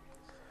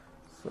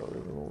 So we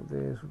remove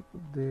this,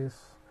 this.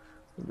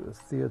 We'll do a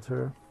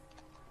theater.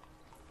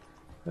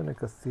 Then a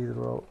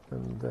cathedral,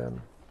 and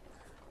then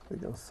we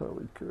can start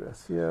with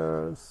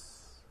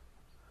cuirassiers.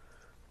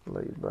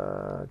 Lay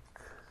back.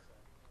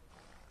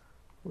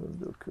 We'll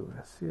do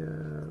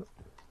cuirassier.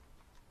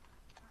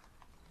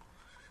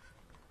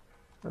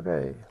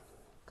 Okay,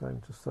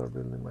 time to start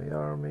building my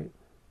army.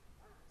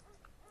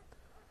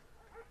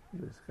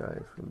 These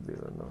guys will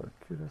build another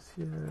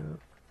cuirassier.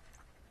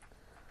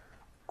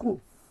 Cool.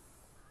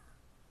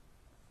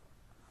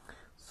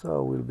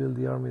 So we'll build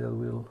the army that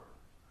will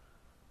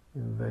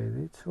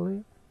invade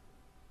Italy.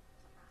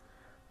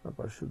 That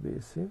part should be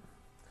easy.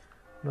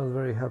 Not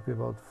very happy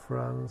about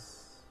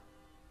France.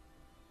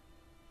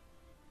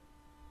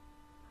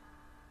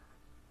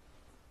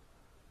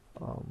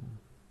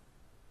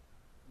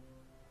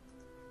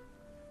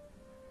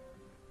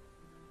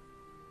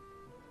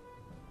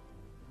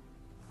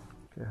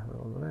 Okay, I have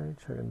all the age.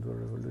 I can do a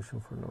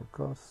revolution for no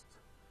cost.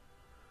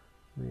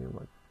 Medium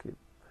upkeep.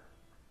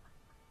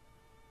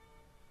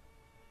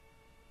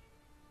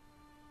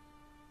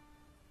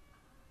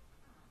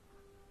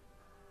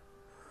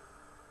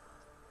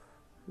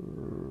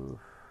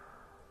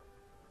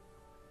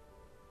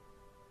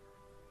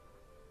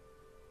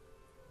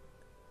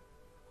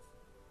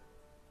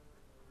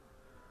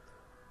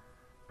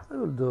 I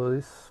will do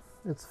this.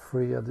 It's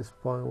free at this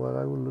point. Well,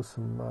 I will lose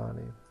some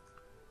money.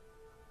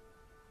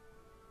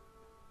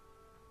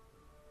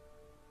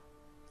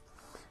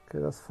 Okay,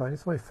 that's fine.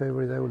 It's my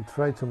favorite. I will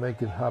try to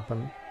make it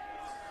happen.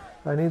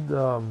 I need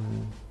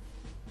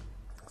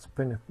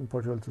Spain and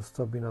Portugal to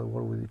stop being at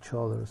war with each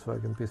other so I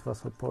can peace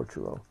vassal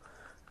Portugal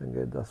and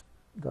get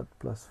that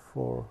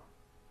 +4.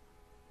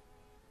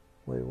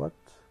 Wait, what?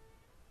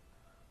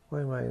 Why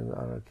am I in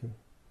anarchy?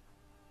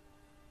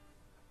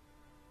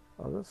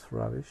 Oh, that's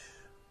rubbish.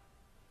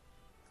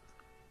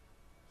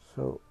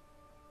 So,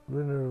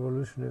 Lunar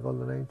Revolution in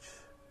Golden Age.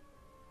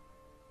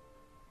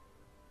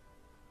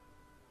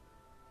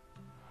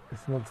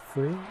 It's not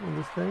free in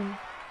this game.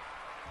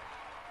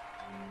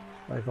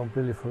 I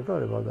completely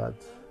forgot about that.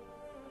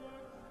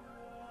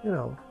 You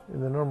know,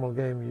 in the normal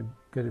game you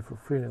get it for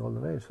free in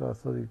Golden Age, so I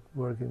thought it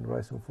worked in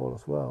Rhyes and Fall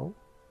as well.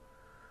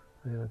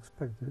 I didn't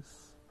expect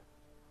this.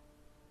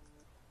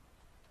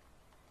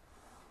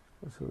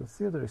 So the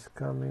theater is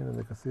coming and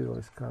the cathedral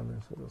is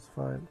coming, so that's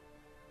fine.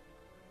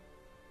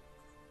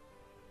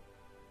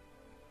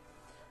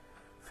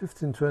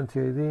 1520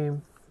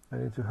 AD. I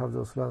need to have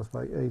those lands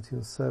by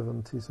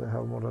 1870, so I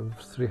have more than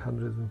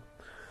 300.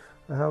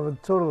 I have a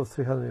total of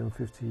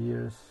 350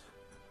 years.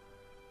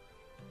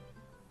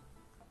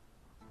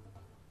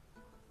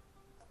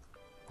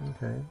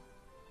 Okay.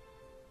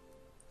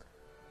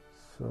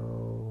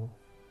 So,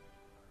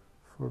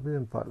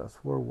 Forbidden Palace,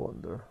 War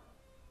Wonder.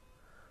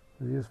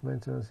 Reduce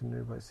maintenance in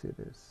nearby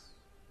cities.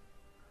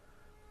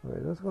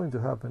 Okay, that's going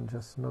to happen,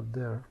 just not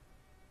there.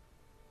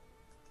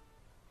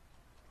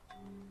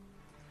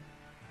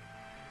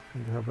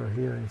 Going to have her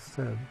here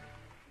instead.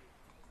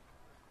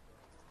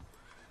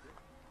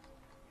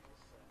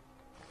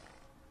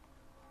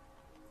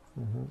 I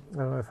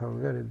don't know if I will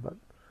get it, but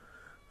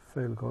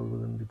fail gold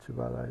wouldn't be too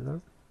bad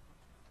either.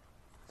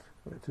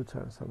 Okay, 2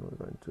 turns. I'm not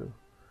going to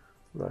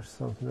rush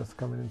something that's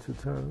coming in 2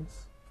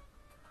 turns.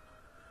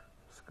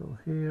 Let's go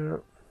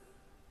here.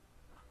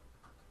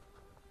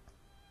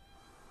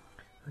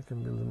 I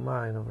can build a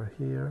mine over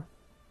here.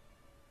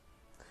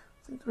 I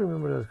think to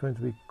remember there's going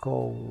to be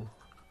coal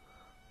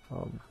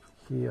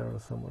here or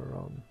somewhere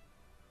around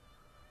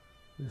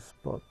this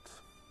spot.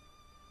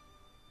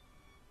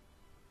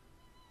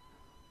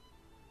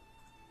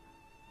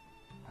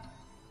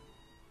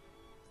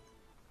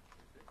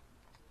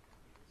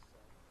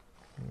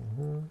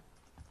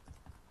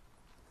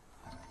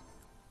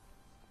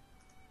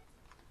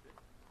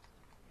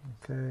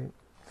 Okay,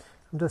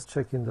 I'm just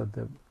checking that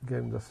the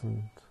game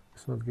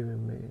it's not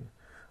giving me,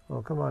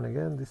 oh come on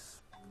again,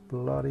 this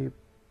bloody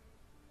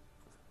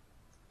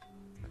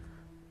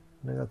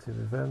negative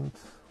event.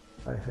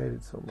 I hate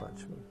it so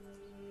much, man.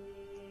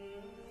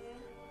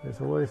 Okay,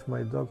 so where is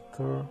my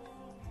doctor?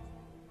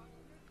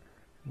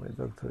 My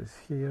doctor is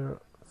here.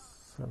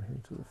 Send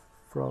him to the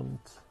front.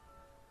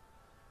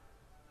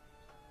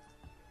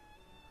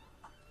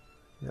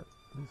 Yeah,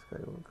 this guy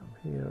will come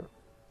here.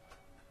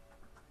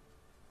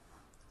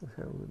 This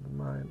guy will build the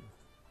mine.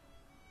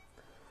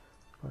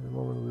 By the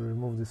moment we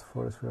remove this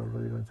forest, we are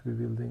already going to be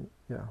building,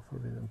 yeah,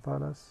 Forbidden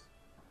Palace.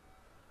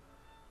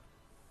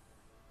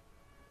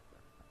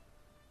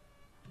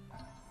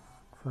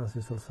 France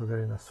is also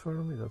getting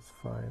astronomy, that's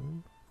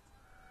fine.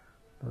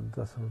 That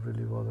doesn't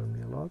really bother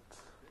me a lot.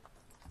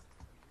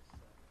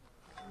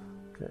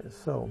 Okay,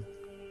 so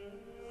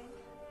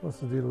what's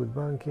the deal with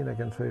banking? I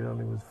can trade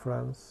only with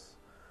France.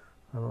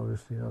 I'm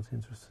obviously not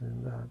interested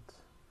in that.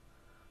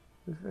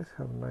 These guys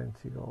have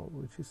 90 gold,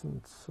 which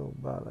isn't so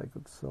bad. I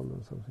could sell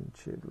them something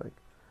cheap like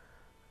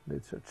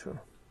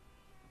literature.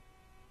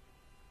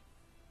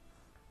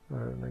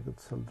 And I could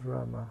sell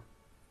drama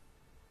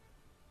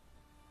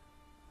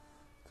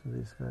to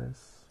these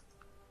guys.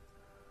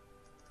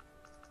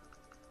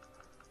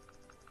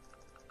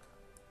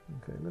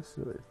 Okay, let's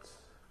do it.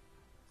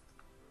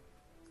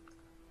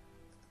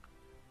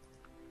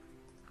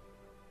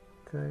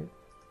 Okay,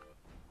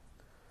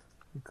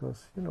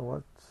 because you know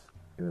what,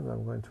 even though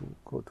I'm going to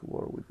go to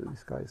war with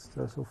these guys,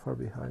 they're so far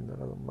behind that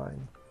I don't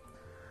mind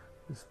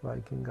these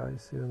Viking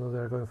guys, even though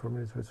they're going for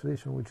military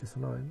tradition, which is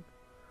annoying,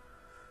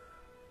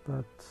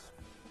 but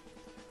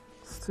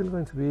still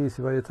going to be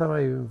easy. By the time I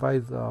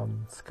invade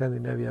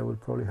Scandinavia, I will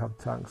probably have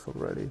tanks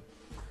already.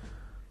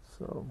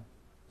 So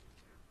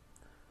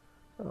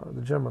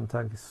the German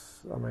tank is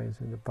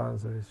amazing. The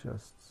Panzer is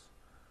just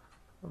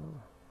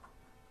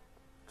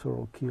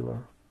total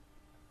killer.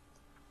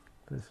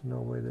 There's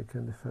no way they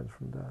can defend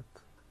from that.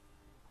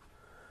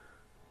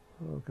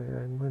 Okay,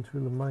 I'm going to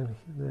build a mine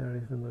there,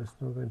 even though it's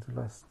not going to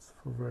last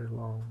for very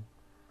long.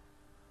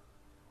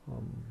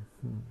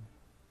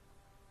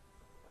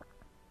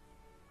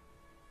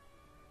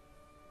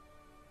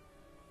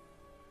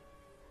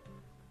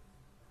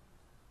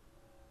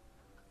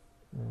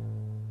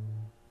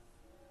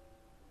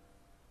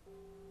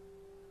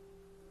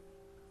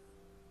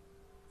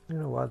 You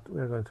know what?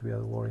 We're going to be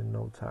at war in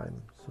no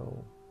time,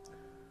 so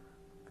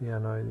be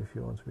annoyed if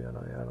you want to be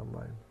annoyed, I don't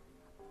mind.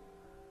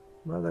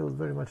 But I would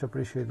very much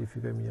appreciate if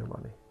you gave me your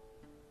money.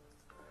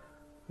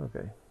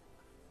 Okay.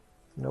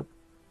 Nope,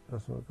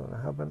 that's not going to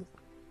happen.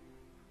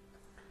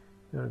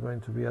 You're going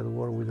to be at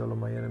war with all of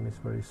my enemies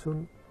very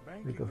soon,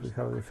 because we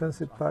have a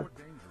defensive pact.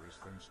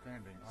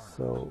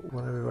 So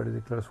when everybody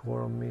declares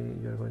war on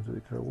me, you're going to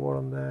declare war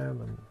on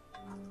them, and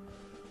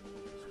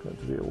it's going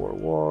to be a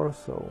war,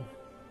 so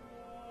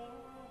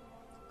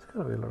it's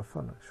going to be a lot of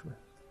fun actually.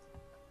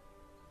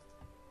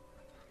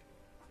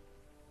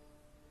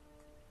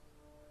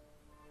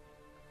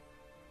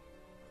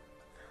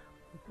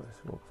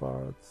 Replaceable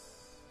parts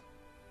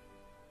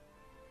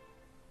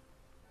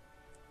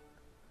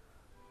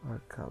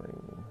are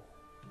coming.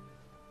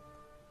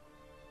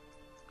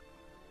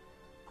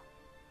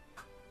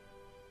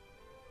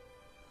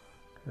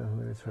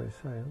 Military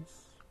science.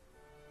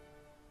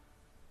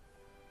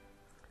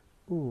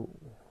 Ooh.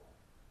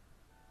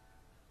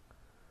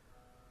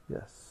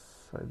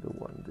 Yes, I do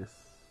want this.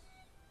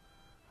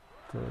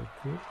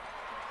 Turkey.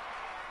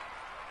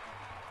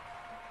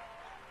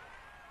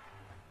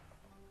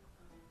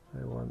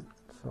 I want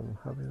some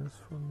happiness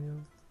from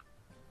you.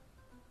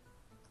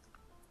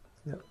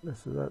 Yeah,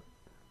 let's do that.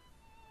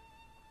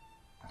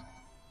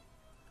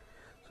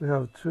 So we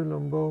have 2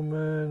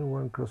 longbowmen,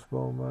 1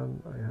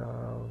 crossbowman. I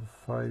have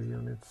 5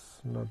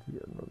 units, not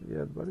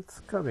yet, but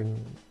it's coming.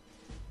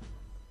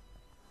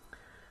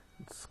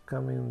 It's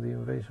coming, the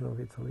invasion of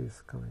Italy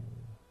is coming.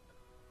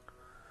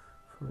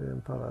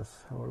 Forbidden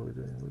Palace, how are we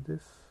doing with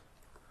this?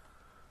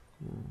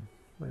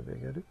 Maybe I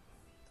get it.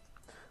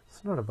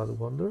 It's not a bad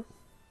wonder.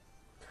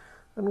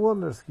 And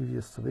wonders give you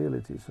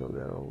stability, so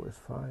they're always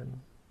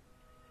fine.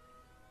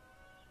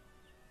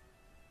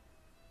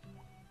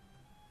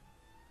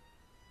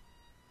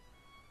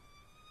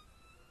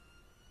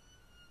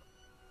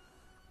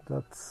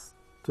 That's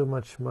too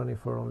much money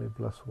for only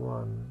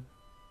 +1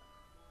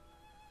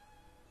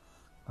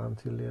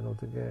 until the end of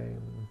the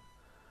game.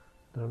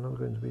 There are not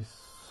going to be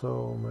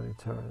so many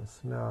turns.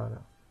 No.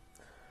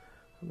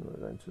 I'm not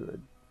going to do it.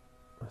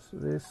 Let's do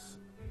this.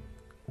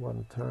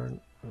 1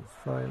 turn, that's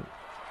fine.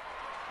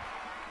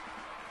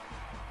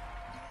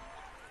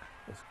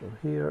 Let's go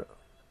here.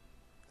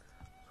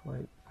 Let's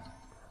wait.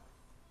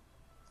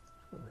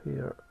 Let's go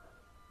here.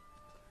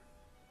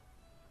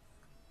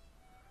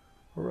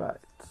 Alright,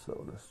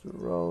 so let's do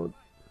road.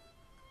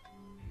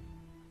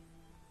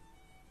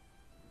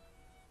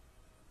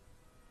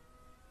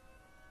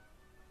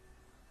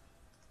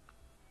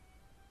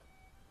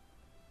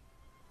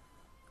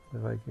 The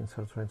Vikings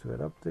are trying to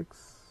get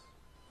optics.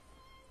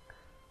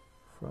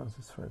 France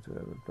is trying to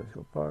get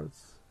replaceable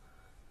parts.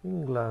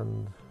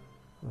 England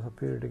has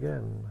appeared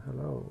again.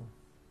 Hello.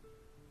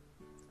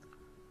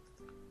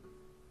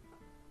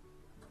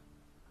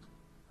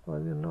 Oh, I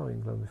didn't know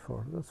England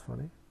before. That's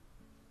funny.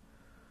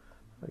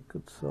 I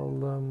could sell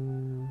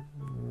them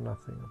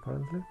nothing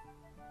apparently.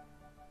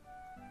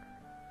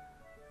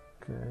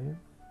 Okay.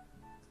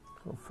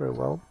 Oh, very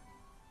well.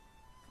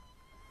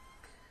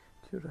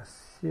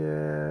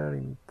 Cuirassier,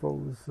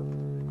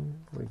 imposing.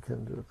 We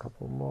can do a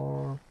couple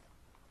more.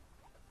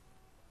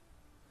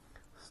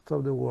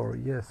 Stop the war.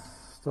 Yes,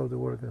 stop the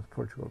war against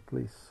Portugal,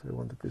 please. I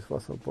want to peace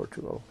vassal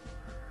Portugal.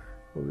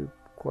 It would be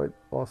quite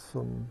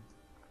awesome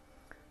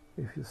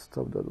if you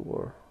stop that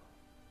war.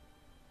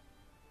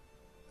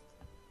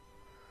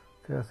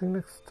 Okay, I think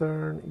next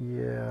turn,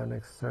 yeah,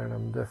 next turn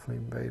I'm definitely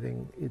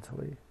invading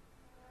Italy.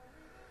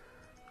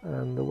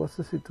 And what's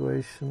the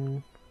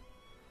situation?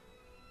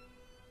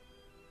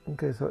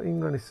 Okay, so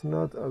England is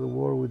not at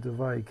war with the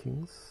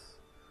Vikings,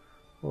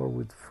 or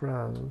with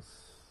France,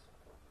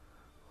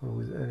 or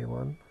with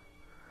anyone.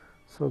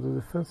 So the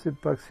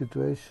defensive pact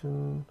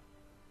situation,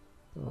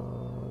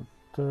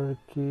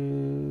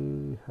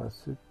 Turkey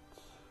has it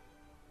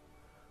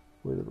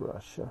with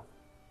Russia.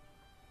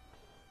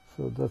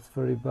 So that's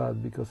very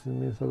bad, because it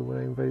means that when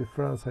I invade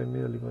France, I'm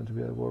immediately going to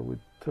be at war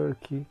with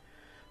Turkey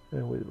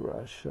and with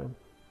Russia.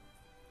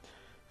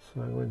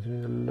 So I'm going to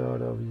need a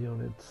lot of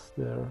units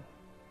there.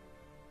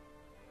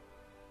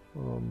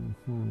 And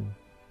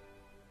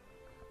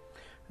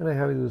I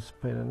have it with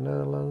Spain and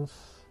Netherlands.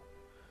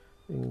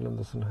 England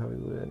doesn't have it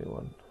with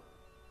anyone.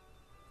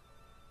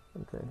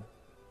 Okay,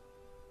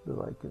 the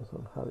Vikings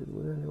don't have it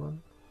with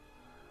anyone.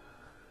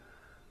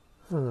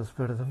 So that's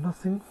better than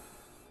nothing.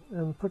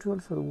 And Portugal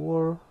is at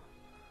war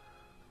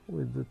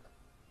with the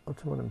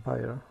Ottoman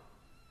Empire.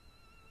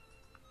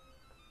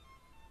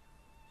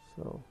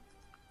 So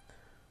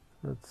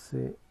let's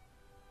see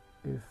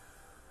if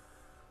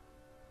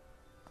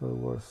the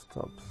war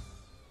stops.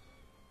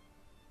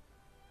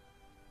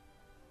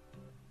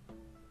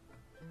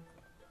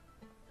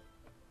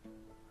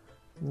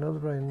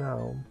 Not right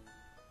now,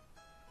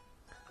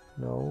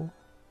 no,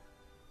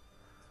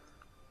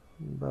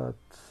 but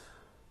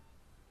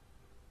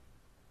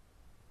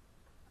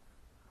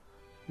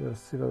we are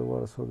still at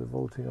war, so the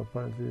voting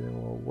apparently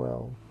didn't go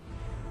well.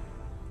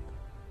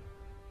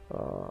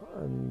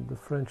 And the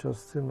French are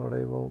still not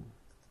able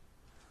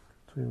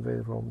to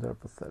invade Rome. They're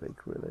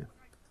pathetic, really.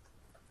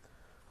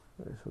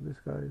 Okay, so these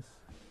guys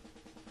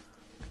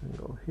can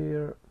go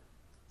here.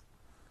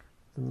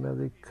 The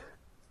medic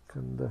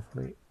can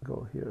definitely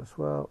go here as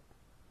well.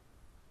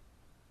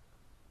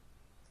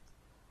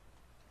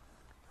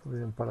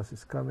 Forbidden Palace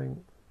is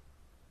coming.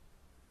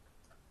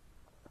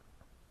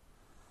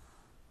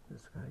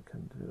 This guy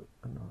can do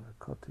another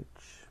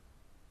cottage.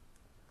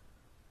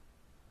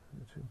 I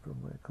need to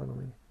improve my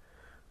economy.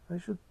 I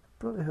should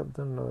probably have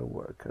done another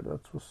worker.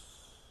 That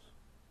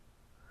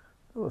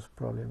was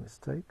probably a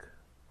mistake.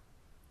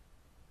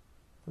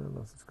 I don't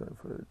know if it's going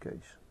for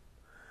education.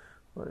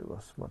 Well, it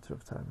was a matter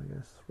of time, I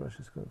guess.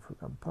 Russia's going for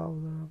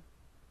gunpowder.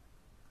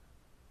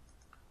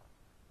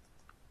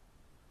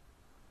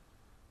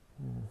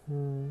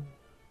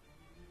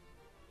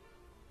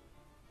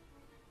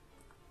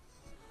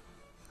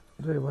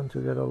 Do I want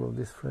to get all of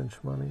this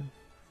French money?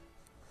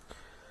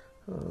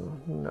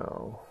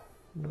 No,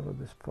 not at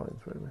this point,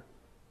 really.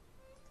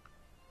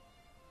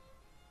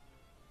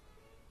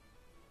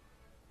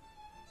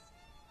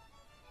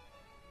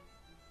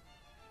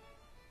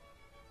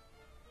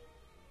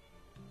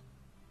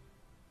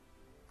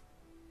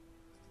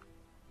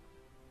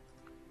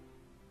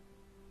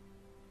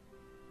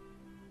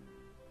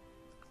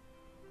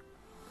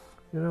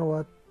 You know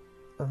what?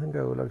 I think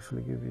I will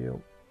actually give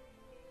you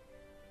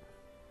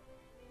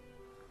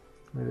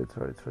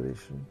military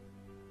tradition.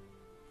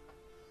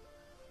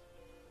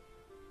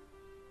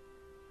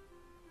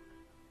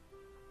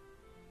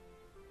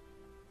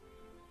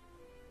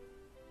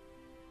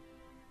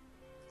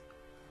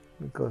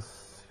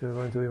 Because you're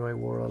going to be my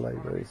war ally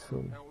very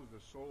soon. Compels the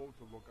soul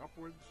to look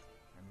upwards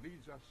and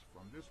leads us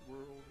from this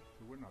world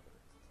to another.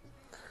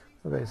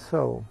 Okay,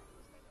 so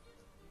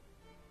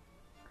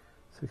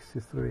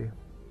 63.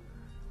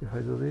 If I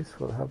do this,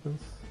 what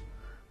happens?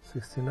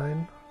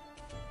 69.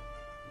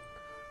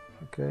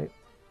 Okay,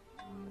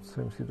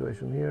 same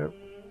situation here.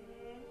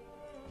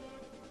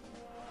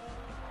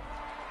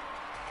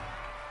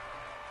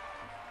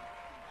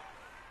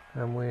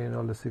 I'm winning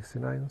all the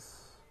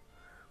 69s.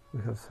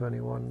 We have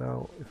 71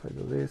 now. If I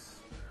do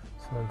this,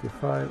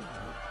 75.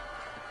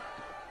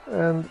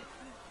 And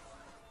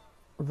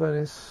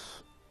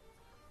Venice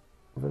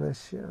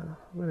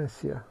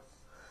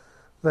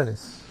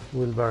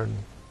will burn.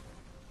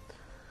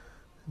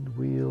 It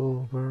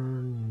will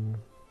burn.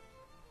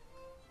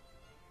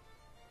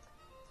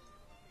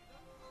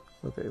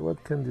 Okay,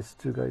 what can these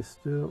two guys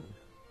do?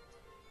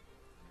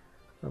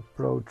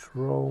 Approach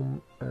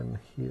Rome and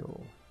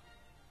heal.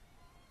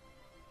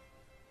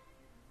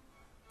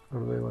 Or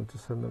do I want to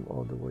send them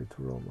all the way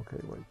to Rome?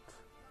 Okay, wait.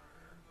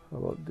 How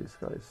about these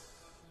guys?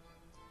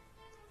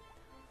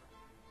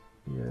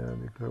 Yeah,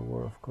 declare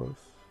war, of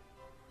course.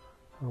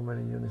 How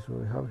many units do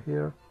we have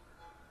here?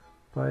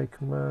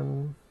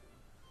 Pikemen.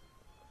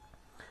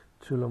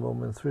 2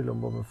 longbowmen, 3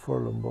 longbowmen,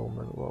 4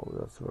 longbowmen. Wow,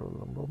 that's a lot of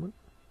longbowmen.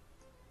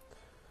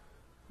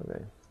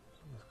 Okay,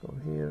 so let's go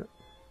here.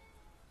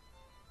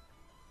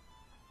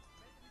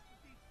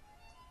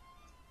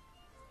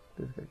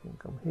 This guy can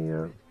come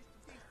here.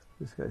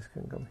 These guys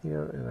can come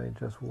here, and I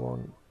just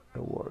won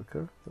a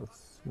worker.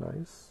 That's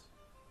nice.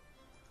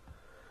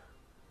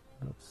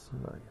 That's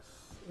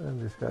nice.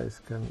 And these guys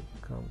can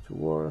come to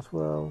war as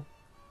well.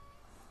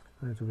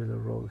 I need to build a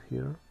road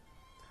here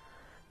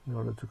in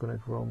order to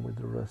connect Rome with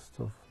the rest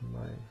of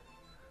my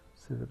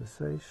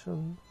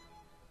civilization.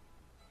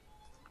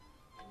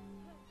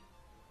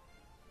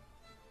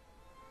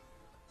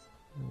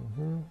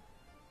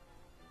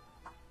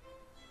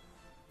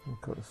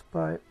 Got a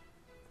spy.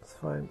 That's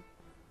fine.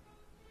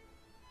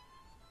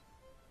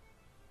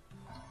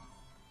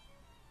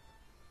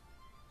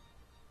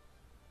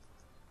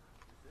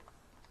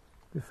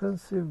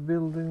 Defensive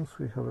buildings,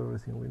 we have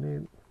everything we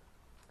need.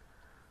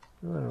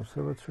 An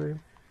observatory.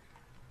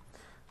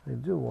 I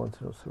do want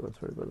an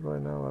observatory, but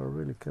right now I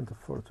really can't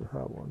afford to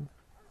have one.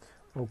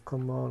 Oh,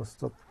 come on,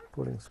 stop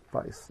putting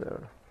spies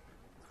there.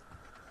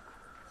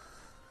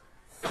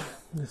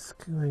 This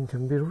game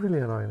can be really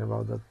annoying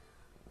about that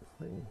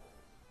thing.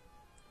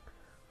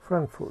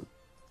 Frankfurt,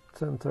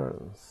 10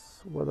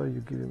 turns. What are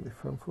you giving me,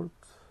 Frankfurt?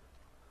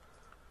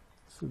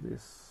 So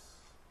this,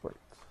 wait.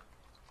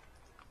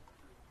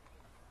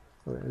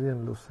 Okay, I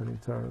didn't lose any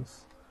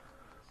turns.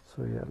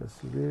 So yeah, let's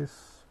do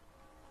this.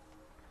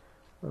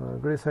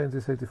 Great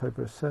scientist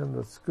 85%,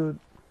 that's good.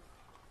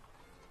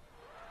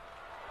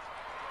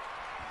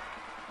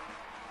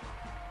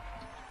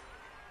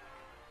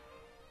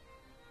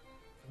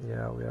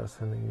 Yeah, we are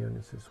sending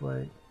units this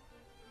way.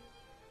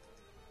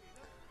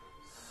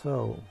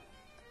 So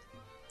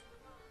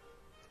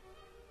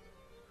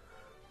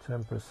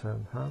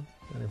 10%, huh?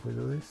 And if we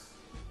do this,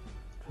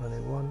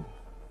 21,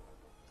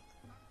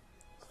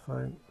 it's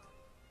fine.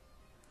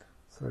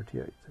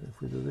 38. And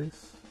if we do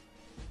this,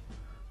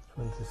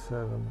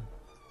 27.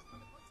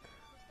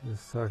 This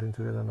is starting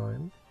to get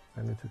annoying.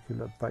 I need to kill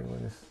that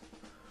penguin. It's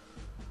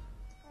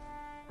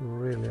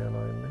really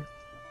annoying me.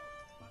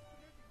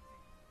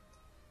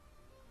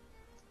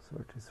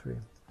 33.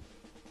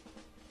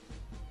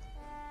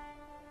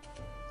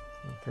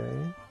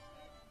 Okay.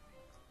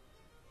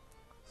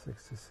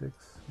 66.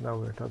 Now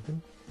we're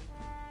talking.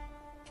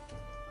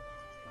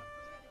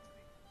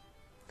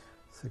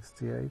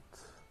 68.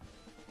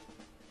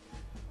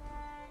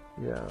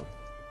 Yeah.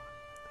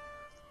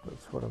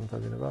 That's what I'm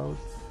talking about.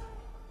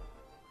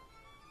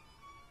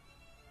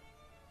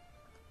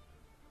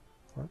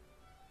 What?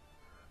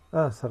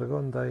 Ah,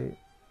 Sargon died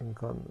in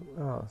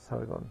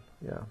Sargon,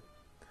 yeah.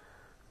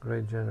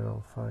 Great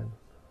general, fine.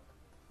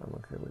 I'm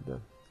okay with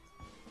that.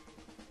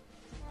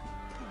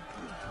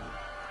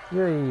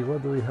 Yay,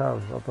 what do we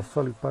have?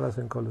 Apostolic Palace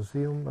and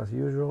Colosseum, as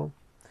usual.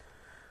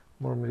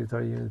 More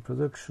military unit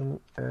production,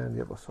 and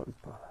the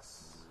Apostolic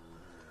Palace.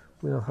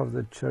 We don't have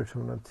the Church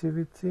of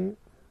Nativity,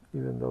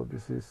 even though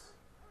this is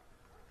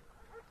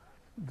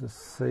the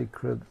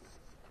sacred,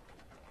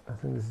 I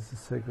think this is the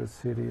sacred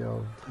city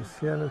of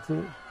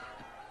Christianity.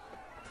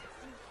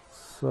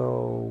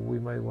 So we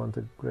might want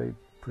a great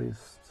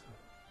priest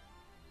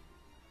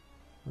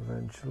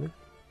eventually.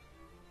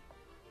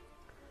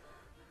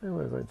 And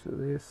we're going to do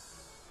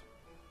this.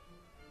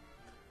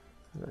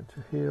 I'm going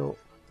to heal,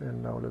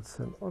 and now let's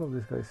send all of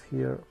these guys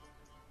here.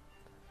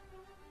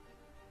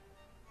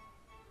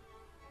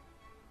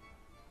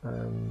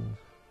 And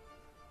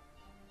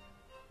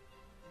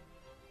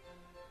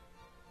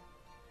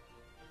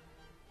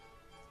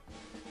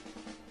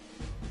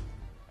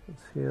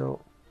let's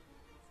heal.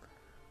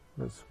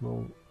 Let's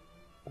move.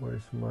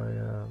 Where's my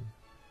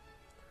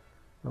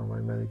oh, my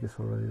medic is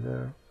already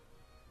there.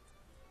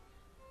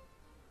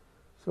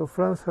 So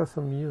France has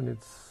some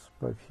units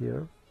back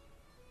here,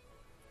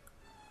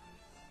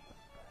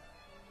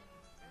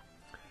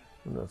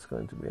 and that's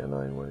going to be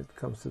annoying when it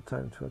comes to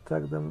time to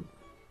attack them.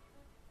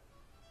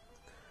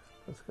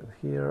 Let's get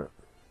here.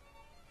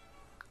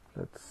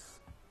 Let's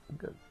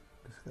get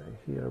this guy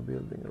here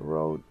building a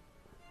road.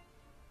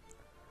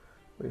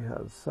 We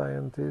have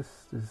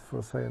scientists. This is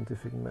for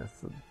scientific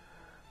method.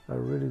 I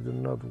really do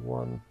not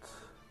want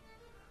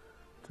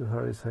to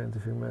hurry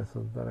scientific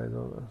method, but I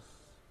don't know.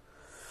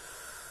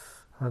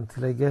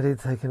 Until I get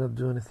it, I cannot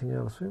do anything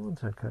else. We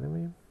want an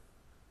academy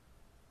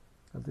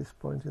at this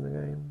point in the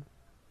game.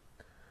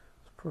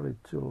 It's probably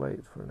too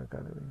late for an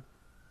academy.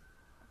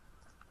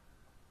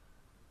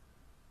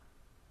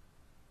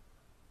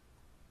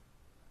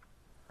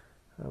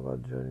 How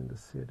about joining the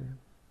city?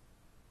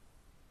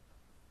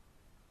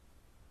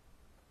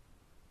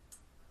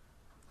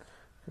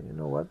 Okay, you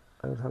know what?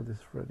 I will have this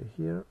ready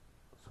here.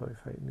 So if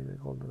I need a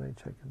golden age,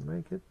 I can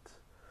make it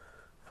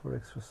for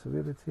extra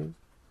stability.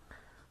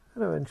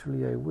 And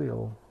eventually I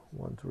will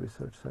want to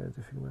research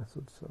scientific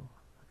methods, so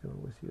I can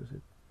always use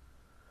it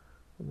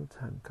when the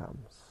time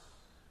comes.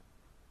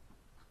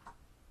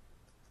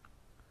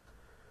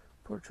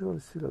 Portugal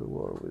is still at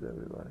war with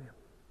everybody,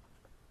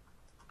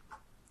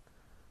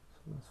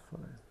 so that's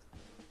fine.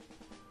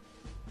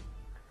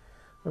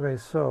 Okay,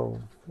 so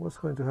what's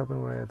going to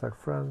happen when I attack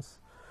France?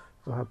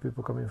 We'll have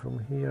people coming from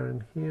here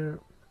and here.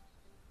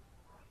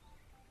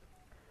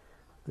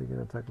 They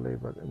can attack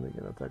Leibach and they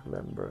can attack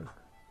Lemberg.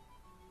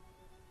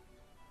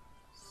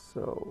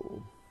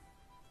 So,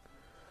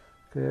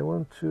 okay, I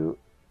want to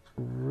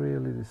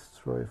really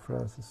destroy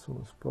France as soon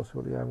as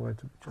possible. Yeah, I'm going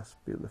to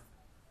just build a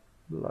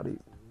bloody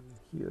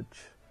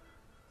huge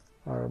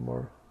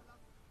army,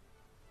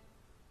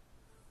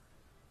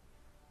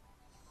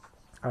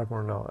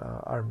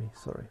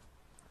 sorry.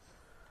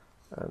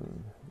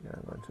 And yeah,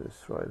 I'm going to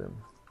destroy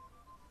them.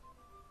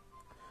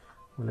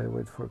 Will I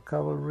wait for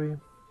cavalry?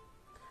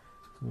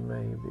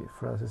 Maybe.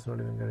 France is not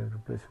even getting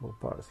replaceable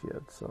parts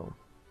yet, so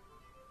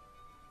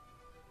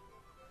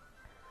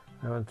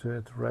I want to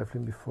get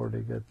rifling before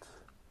they get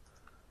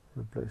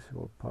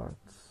replaceable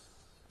parts.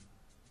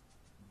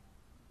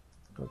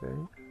 Okay.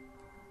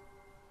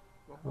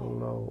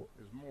 Hello,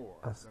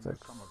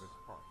 Aztecs.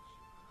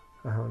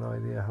 I have no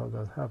idea how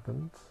that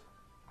happened,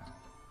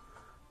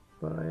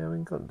 but I am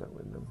in contact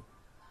with them.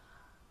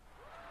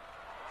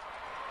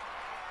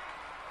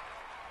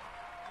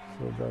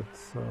 So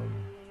that's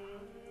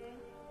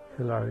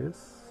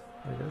hilarious,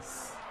 I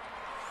guess.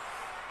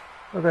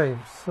 Okay,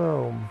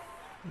 so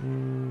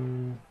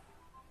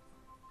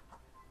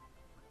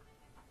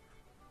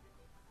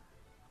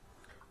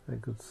I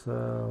could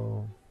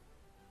sell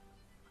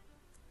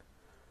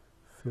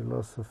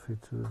philosophy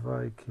to the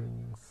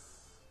Vikings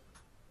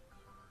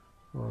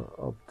or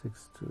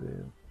optics to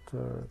the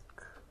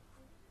Turk.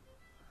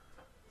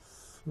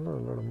 It's not a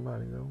lot of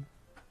money though.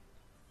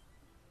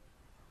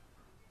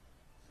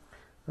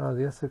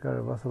 The Aztec are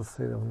a vassal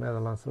state of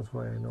Netherlands, that's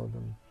why I know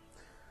them.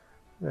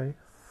 Okay,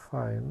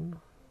 fine.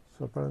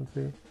 So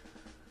apparently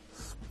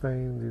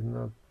Spain did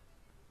not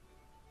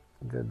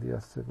get the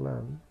Aztec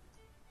land.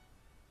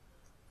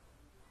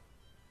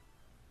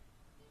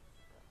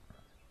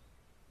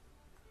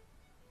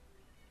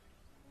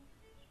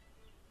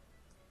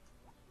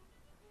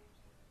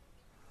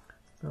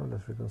 Now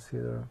let's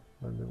reconsider,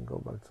 let them go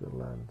back to the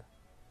land.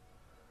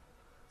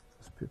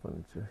 These people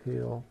need to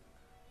heal.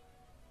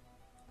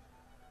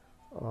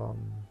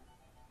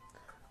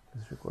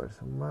 This requires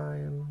a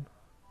mine.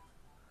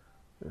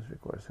 This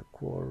requires a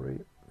quarry.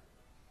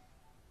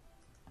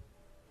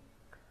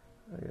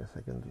 I guess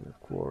I can do the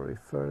quarry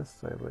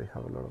first. I already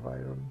have a lot of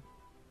iron.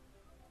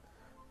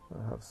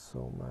 I have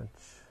so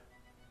much.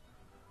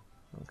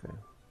 Okay.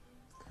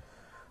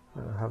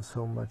 I have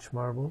so much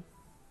marble.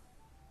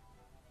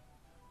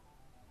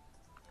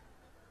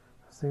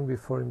 I think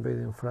before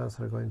invading France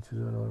I'm going to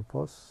do another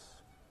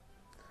pause.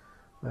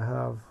 I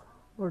have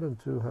more than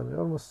 200,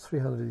 almost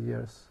 300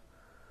 years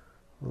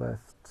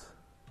left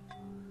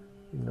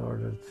in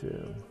order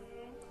to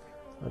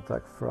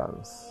attack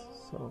France,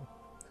 so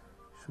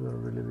it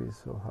shouldn't really be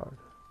so hard.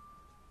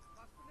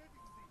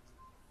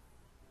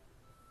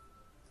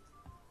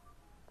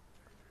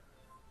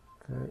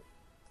 Okay,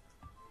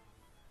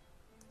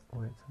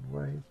 wait and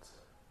wait.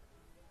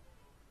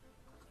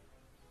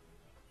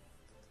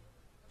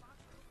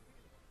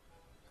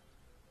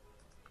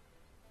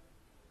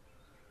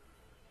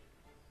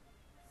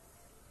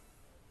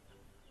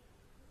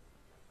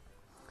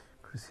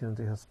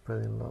 Christianity has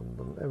spread in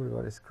London.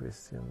 Everybody's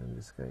Christian in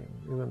this game.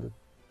 Even the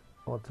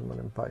Ottoman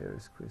Empire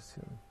is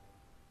Christian.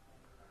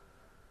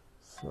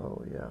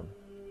 So yeah.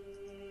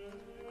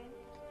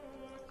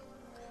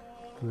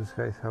 Do these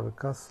guys have a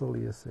castle?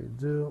 Yes, they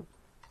do.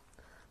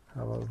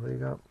 Have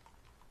Riga?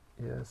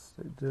 Yes,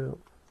 they do.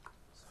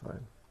 It's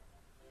fine.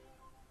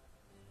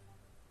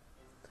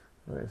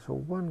 Okay, so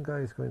one guy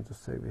is going to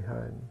stay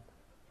behind,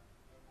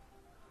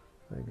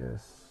 I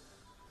guess.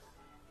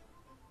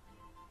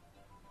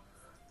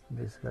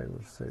 This guy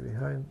will stay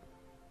behind.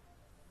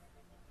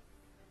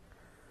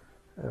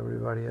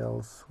 Everybody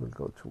else will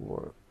go to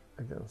war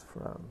against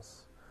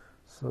France.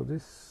 So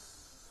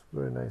this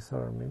very nice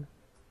army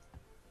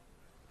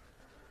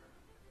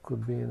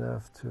could be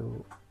enough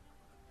to,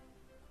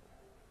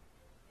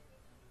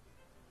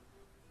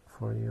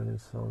 for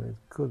units only, it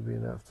could be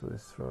enough to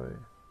destroy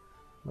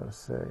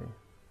Marseille.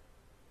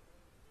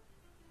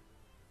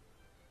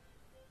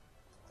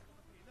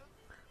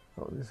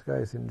 Oh, this guy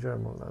is in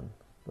German land.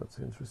 That's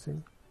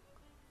interesting.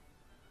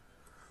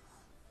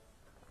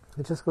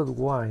 I just got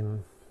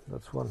wine,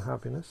 that's one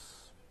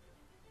happiness,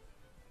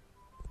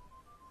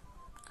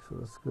 so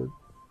that's good.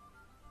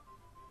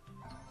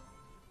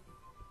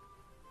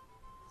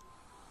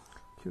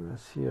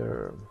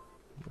 Cuirassier,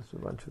 there's a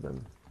bunch of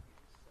them,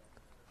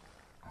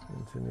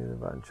 and you need a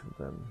bunch of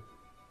them.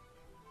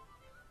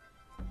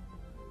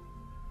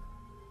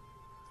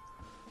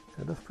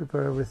 Okay, let's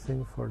prepare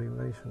everything for the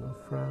invasion of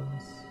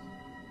France.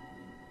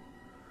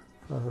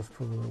 France has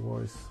proven the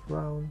war is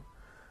round,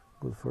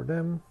 good for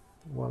them.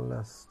 One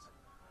last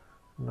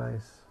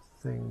nice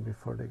thing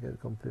before they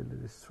get completely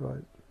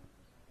destroyed.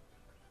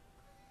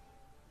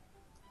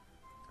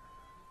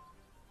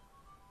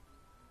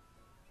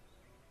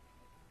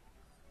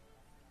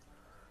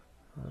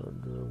 I'll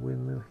do a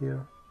windmill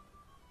here.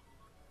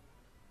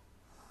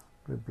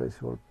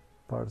 Replaceable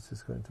parts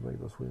is going to make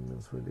those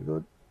windmills really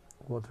good.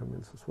 Water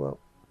mills as well.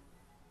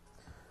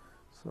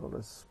 So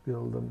let's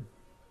build them.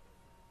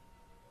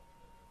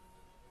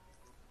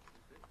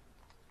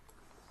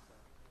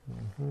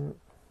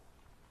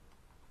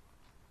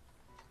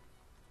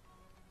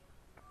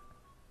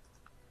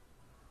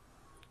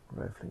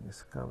 Rifling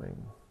is coming.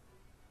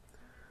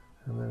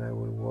 and then I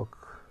will walk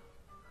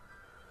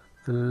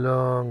the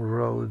long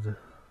road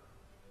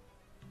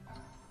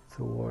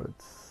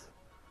towards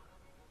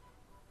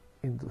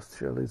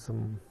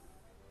industrialism.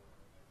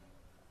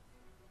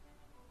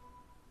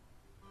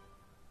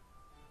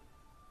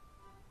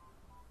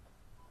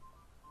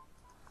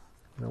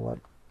 You know what?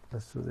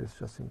 Let's do this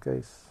just in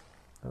case.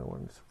 I don't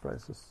want any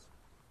surprises.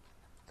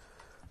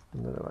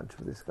 And then a bunch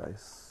of these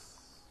guys.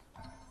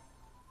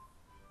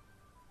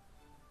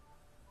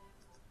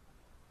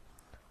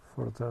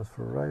 4 turns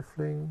for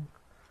rifling,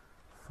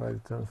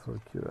 5 turns for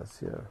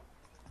cuirassier.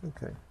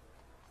 Okay.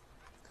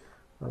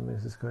 That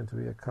means it's going to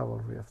be a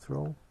cavalry after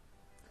all.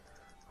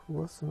 Who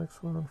was the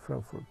next one?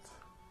 Frankfurt.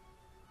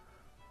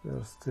 We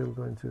are still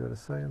going to get a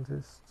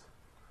scientist.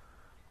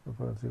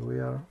 Apparently we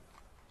are.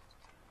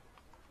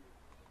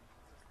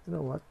 You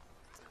know what?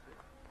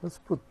 Let's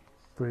put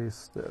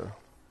priest there.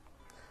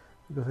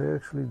 Because I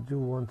actually do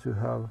want to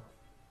have...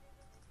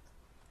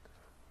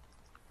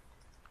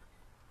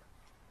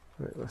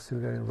 Right, we're still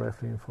getting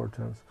rifling in 4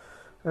 turns.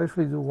 I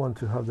actually do want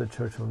to have the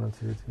Church of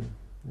Nativity.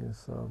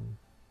 It's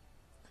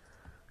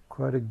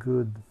quite a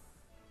good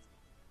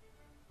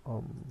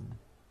building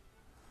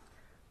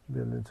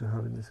to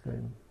have in this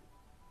game.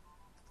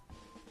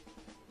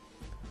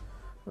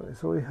 Okay,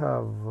 so we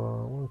have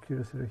 1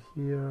 cuirassier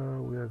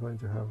here. We are going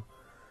to have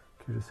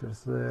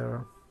cuirassiers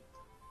there.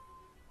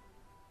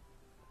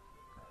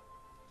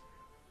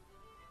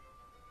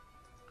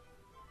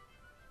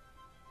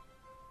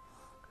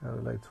 I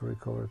would like to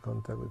recover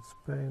contact with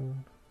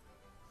Spain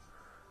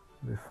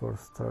before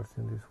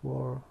starting this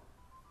war.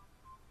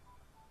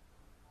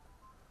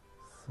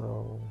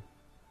 So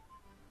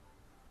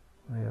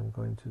I am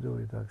going to do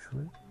it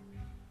actually.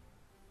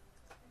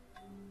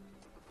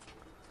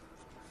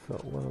 So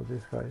one of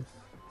these guys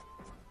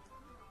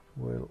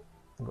will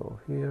go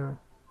here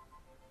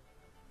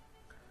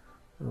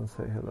and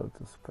say hello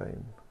to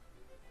Spain.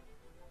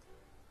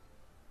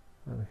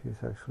 And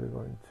he's actually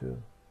going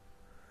to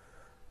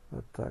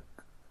attack.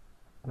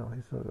 No,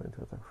 he's not going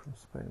to attack from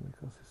Spain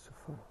because it's too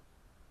far.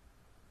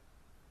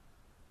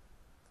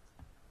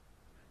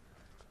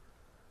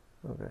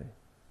 Okay.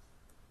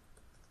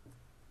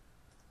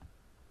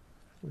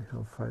 We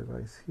have 5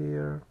 guys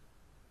here,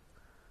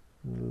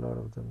 and a lot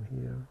of them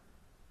here.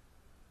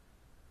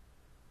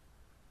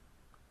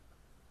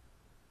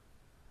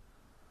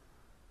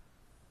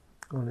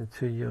 Only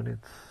 2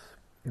 units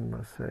in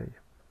Marseille.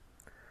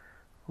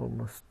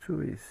 Almost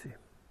too easy.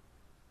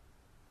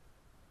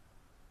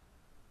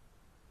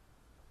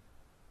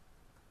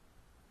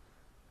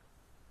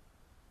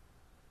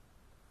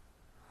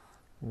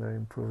 They're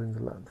improving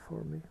the land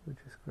for me, which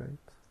is great.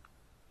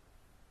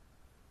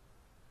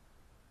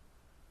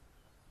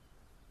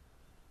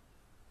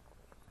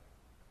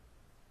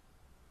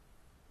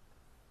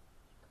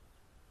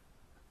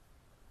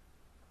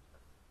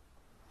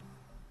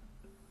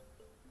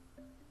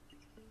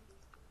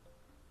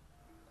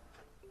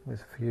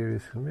 He's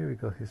furious with me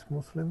because he's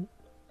Muslim.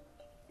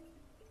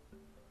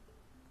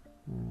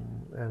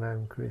 And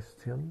I'm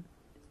Christian.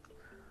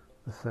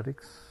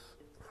 Aesthetics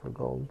for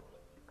gold.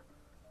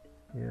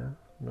 Yeah,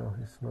 no,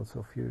 he's not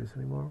so furious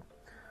anymore.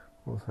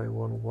 Also, I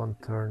won 1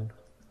 turn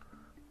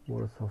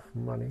worth of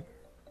money.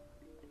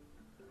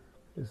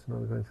 He's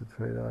not going to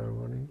trade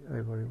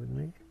ivory with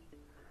me.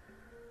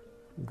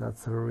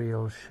 That's a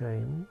real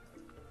shame.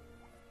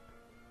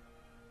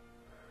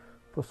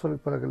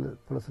 Apostolic para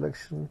la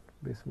selection,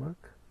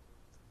 Bismarck.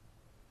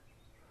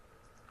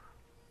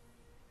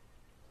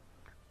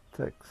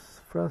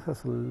 Tax. France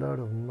has a lot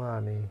of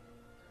money.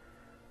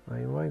 I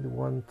might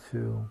want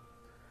to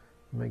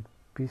make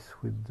peace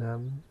with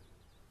them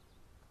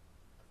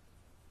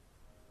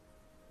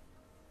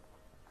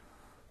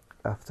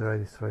after I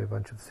destroy a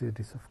bunch of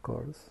cities, of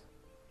course.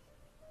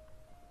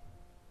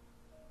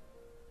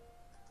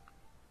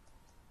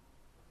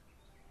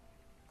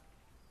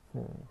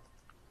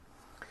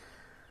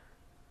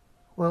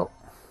 Well,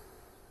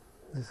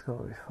 this is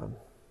gonna be fun.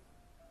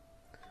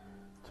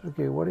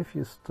 Turkey, what if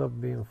you stop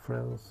being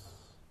friends?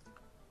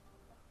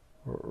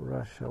 Or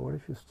Russia, what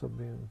if you stop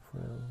being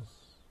friends?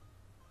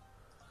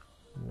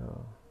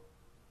 No.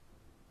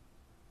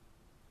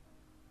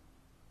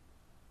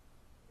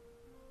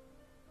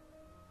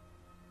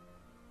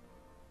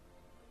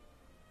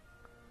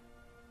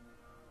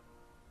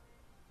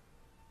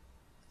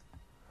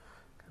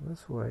 Okay,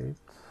 let's wait.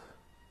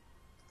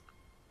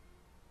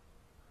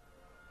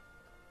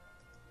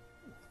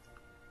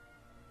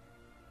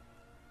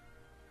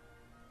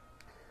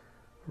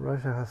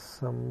 Russia has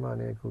some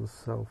money. I could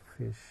sell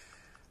fish.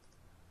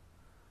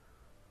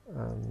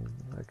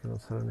 I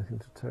cannot sell anything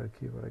to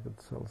Turkey, but I could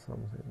sell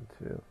something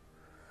to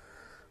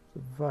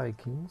the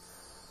Vikings.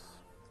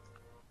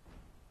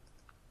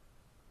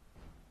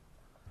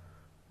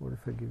 What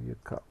if I give you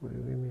a cut? Will you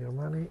give me your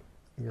money?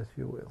 Yes,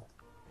 you will.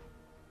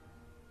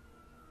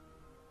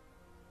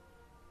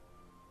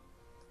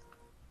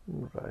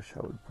 Russia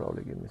would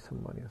probably give me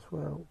some money as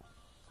well.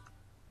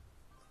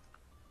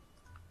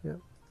 Yeah,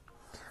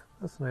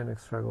 that's 9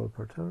 extra gold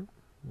per turn.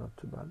 Not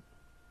too bad.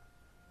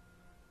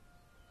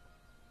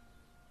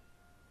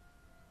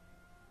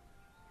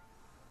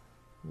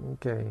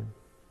 Okay.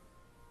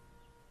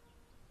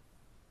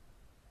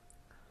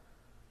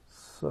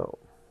 So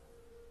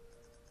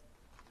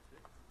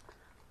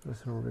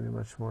there's not really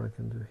much more I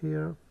can do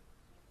here,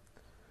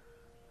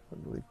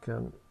 but we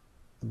can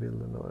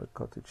build another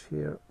cottage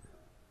here.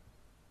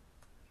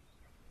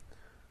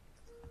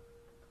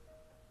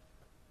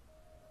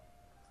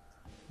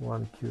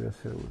 One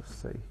cuirassier will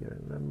stay here,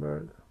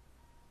 remembered.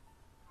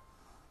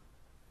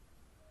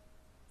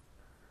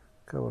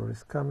 Cavalry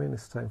is coming,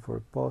 it's time for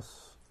a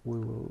pause. We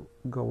will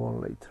go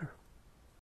on later.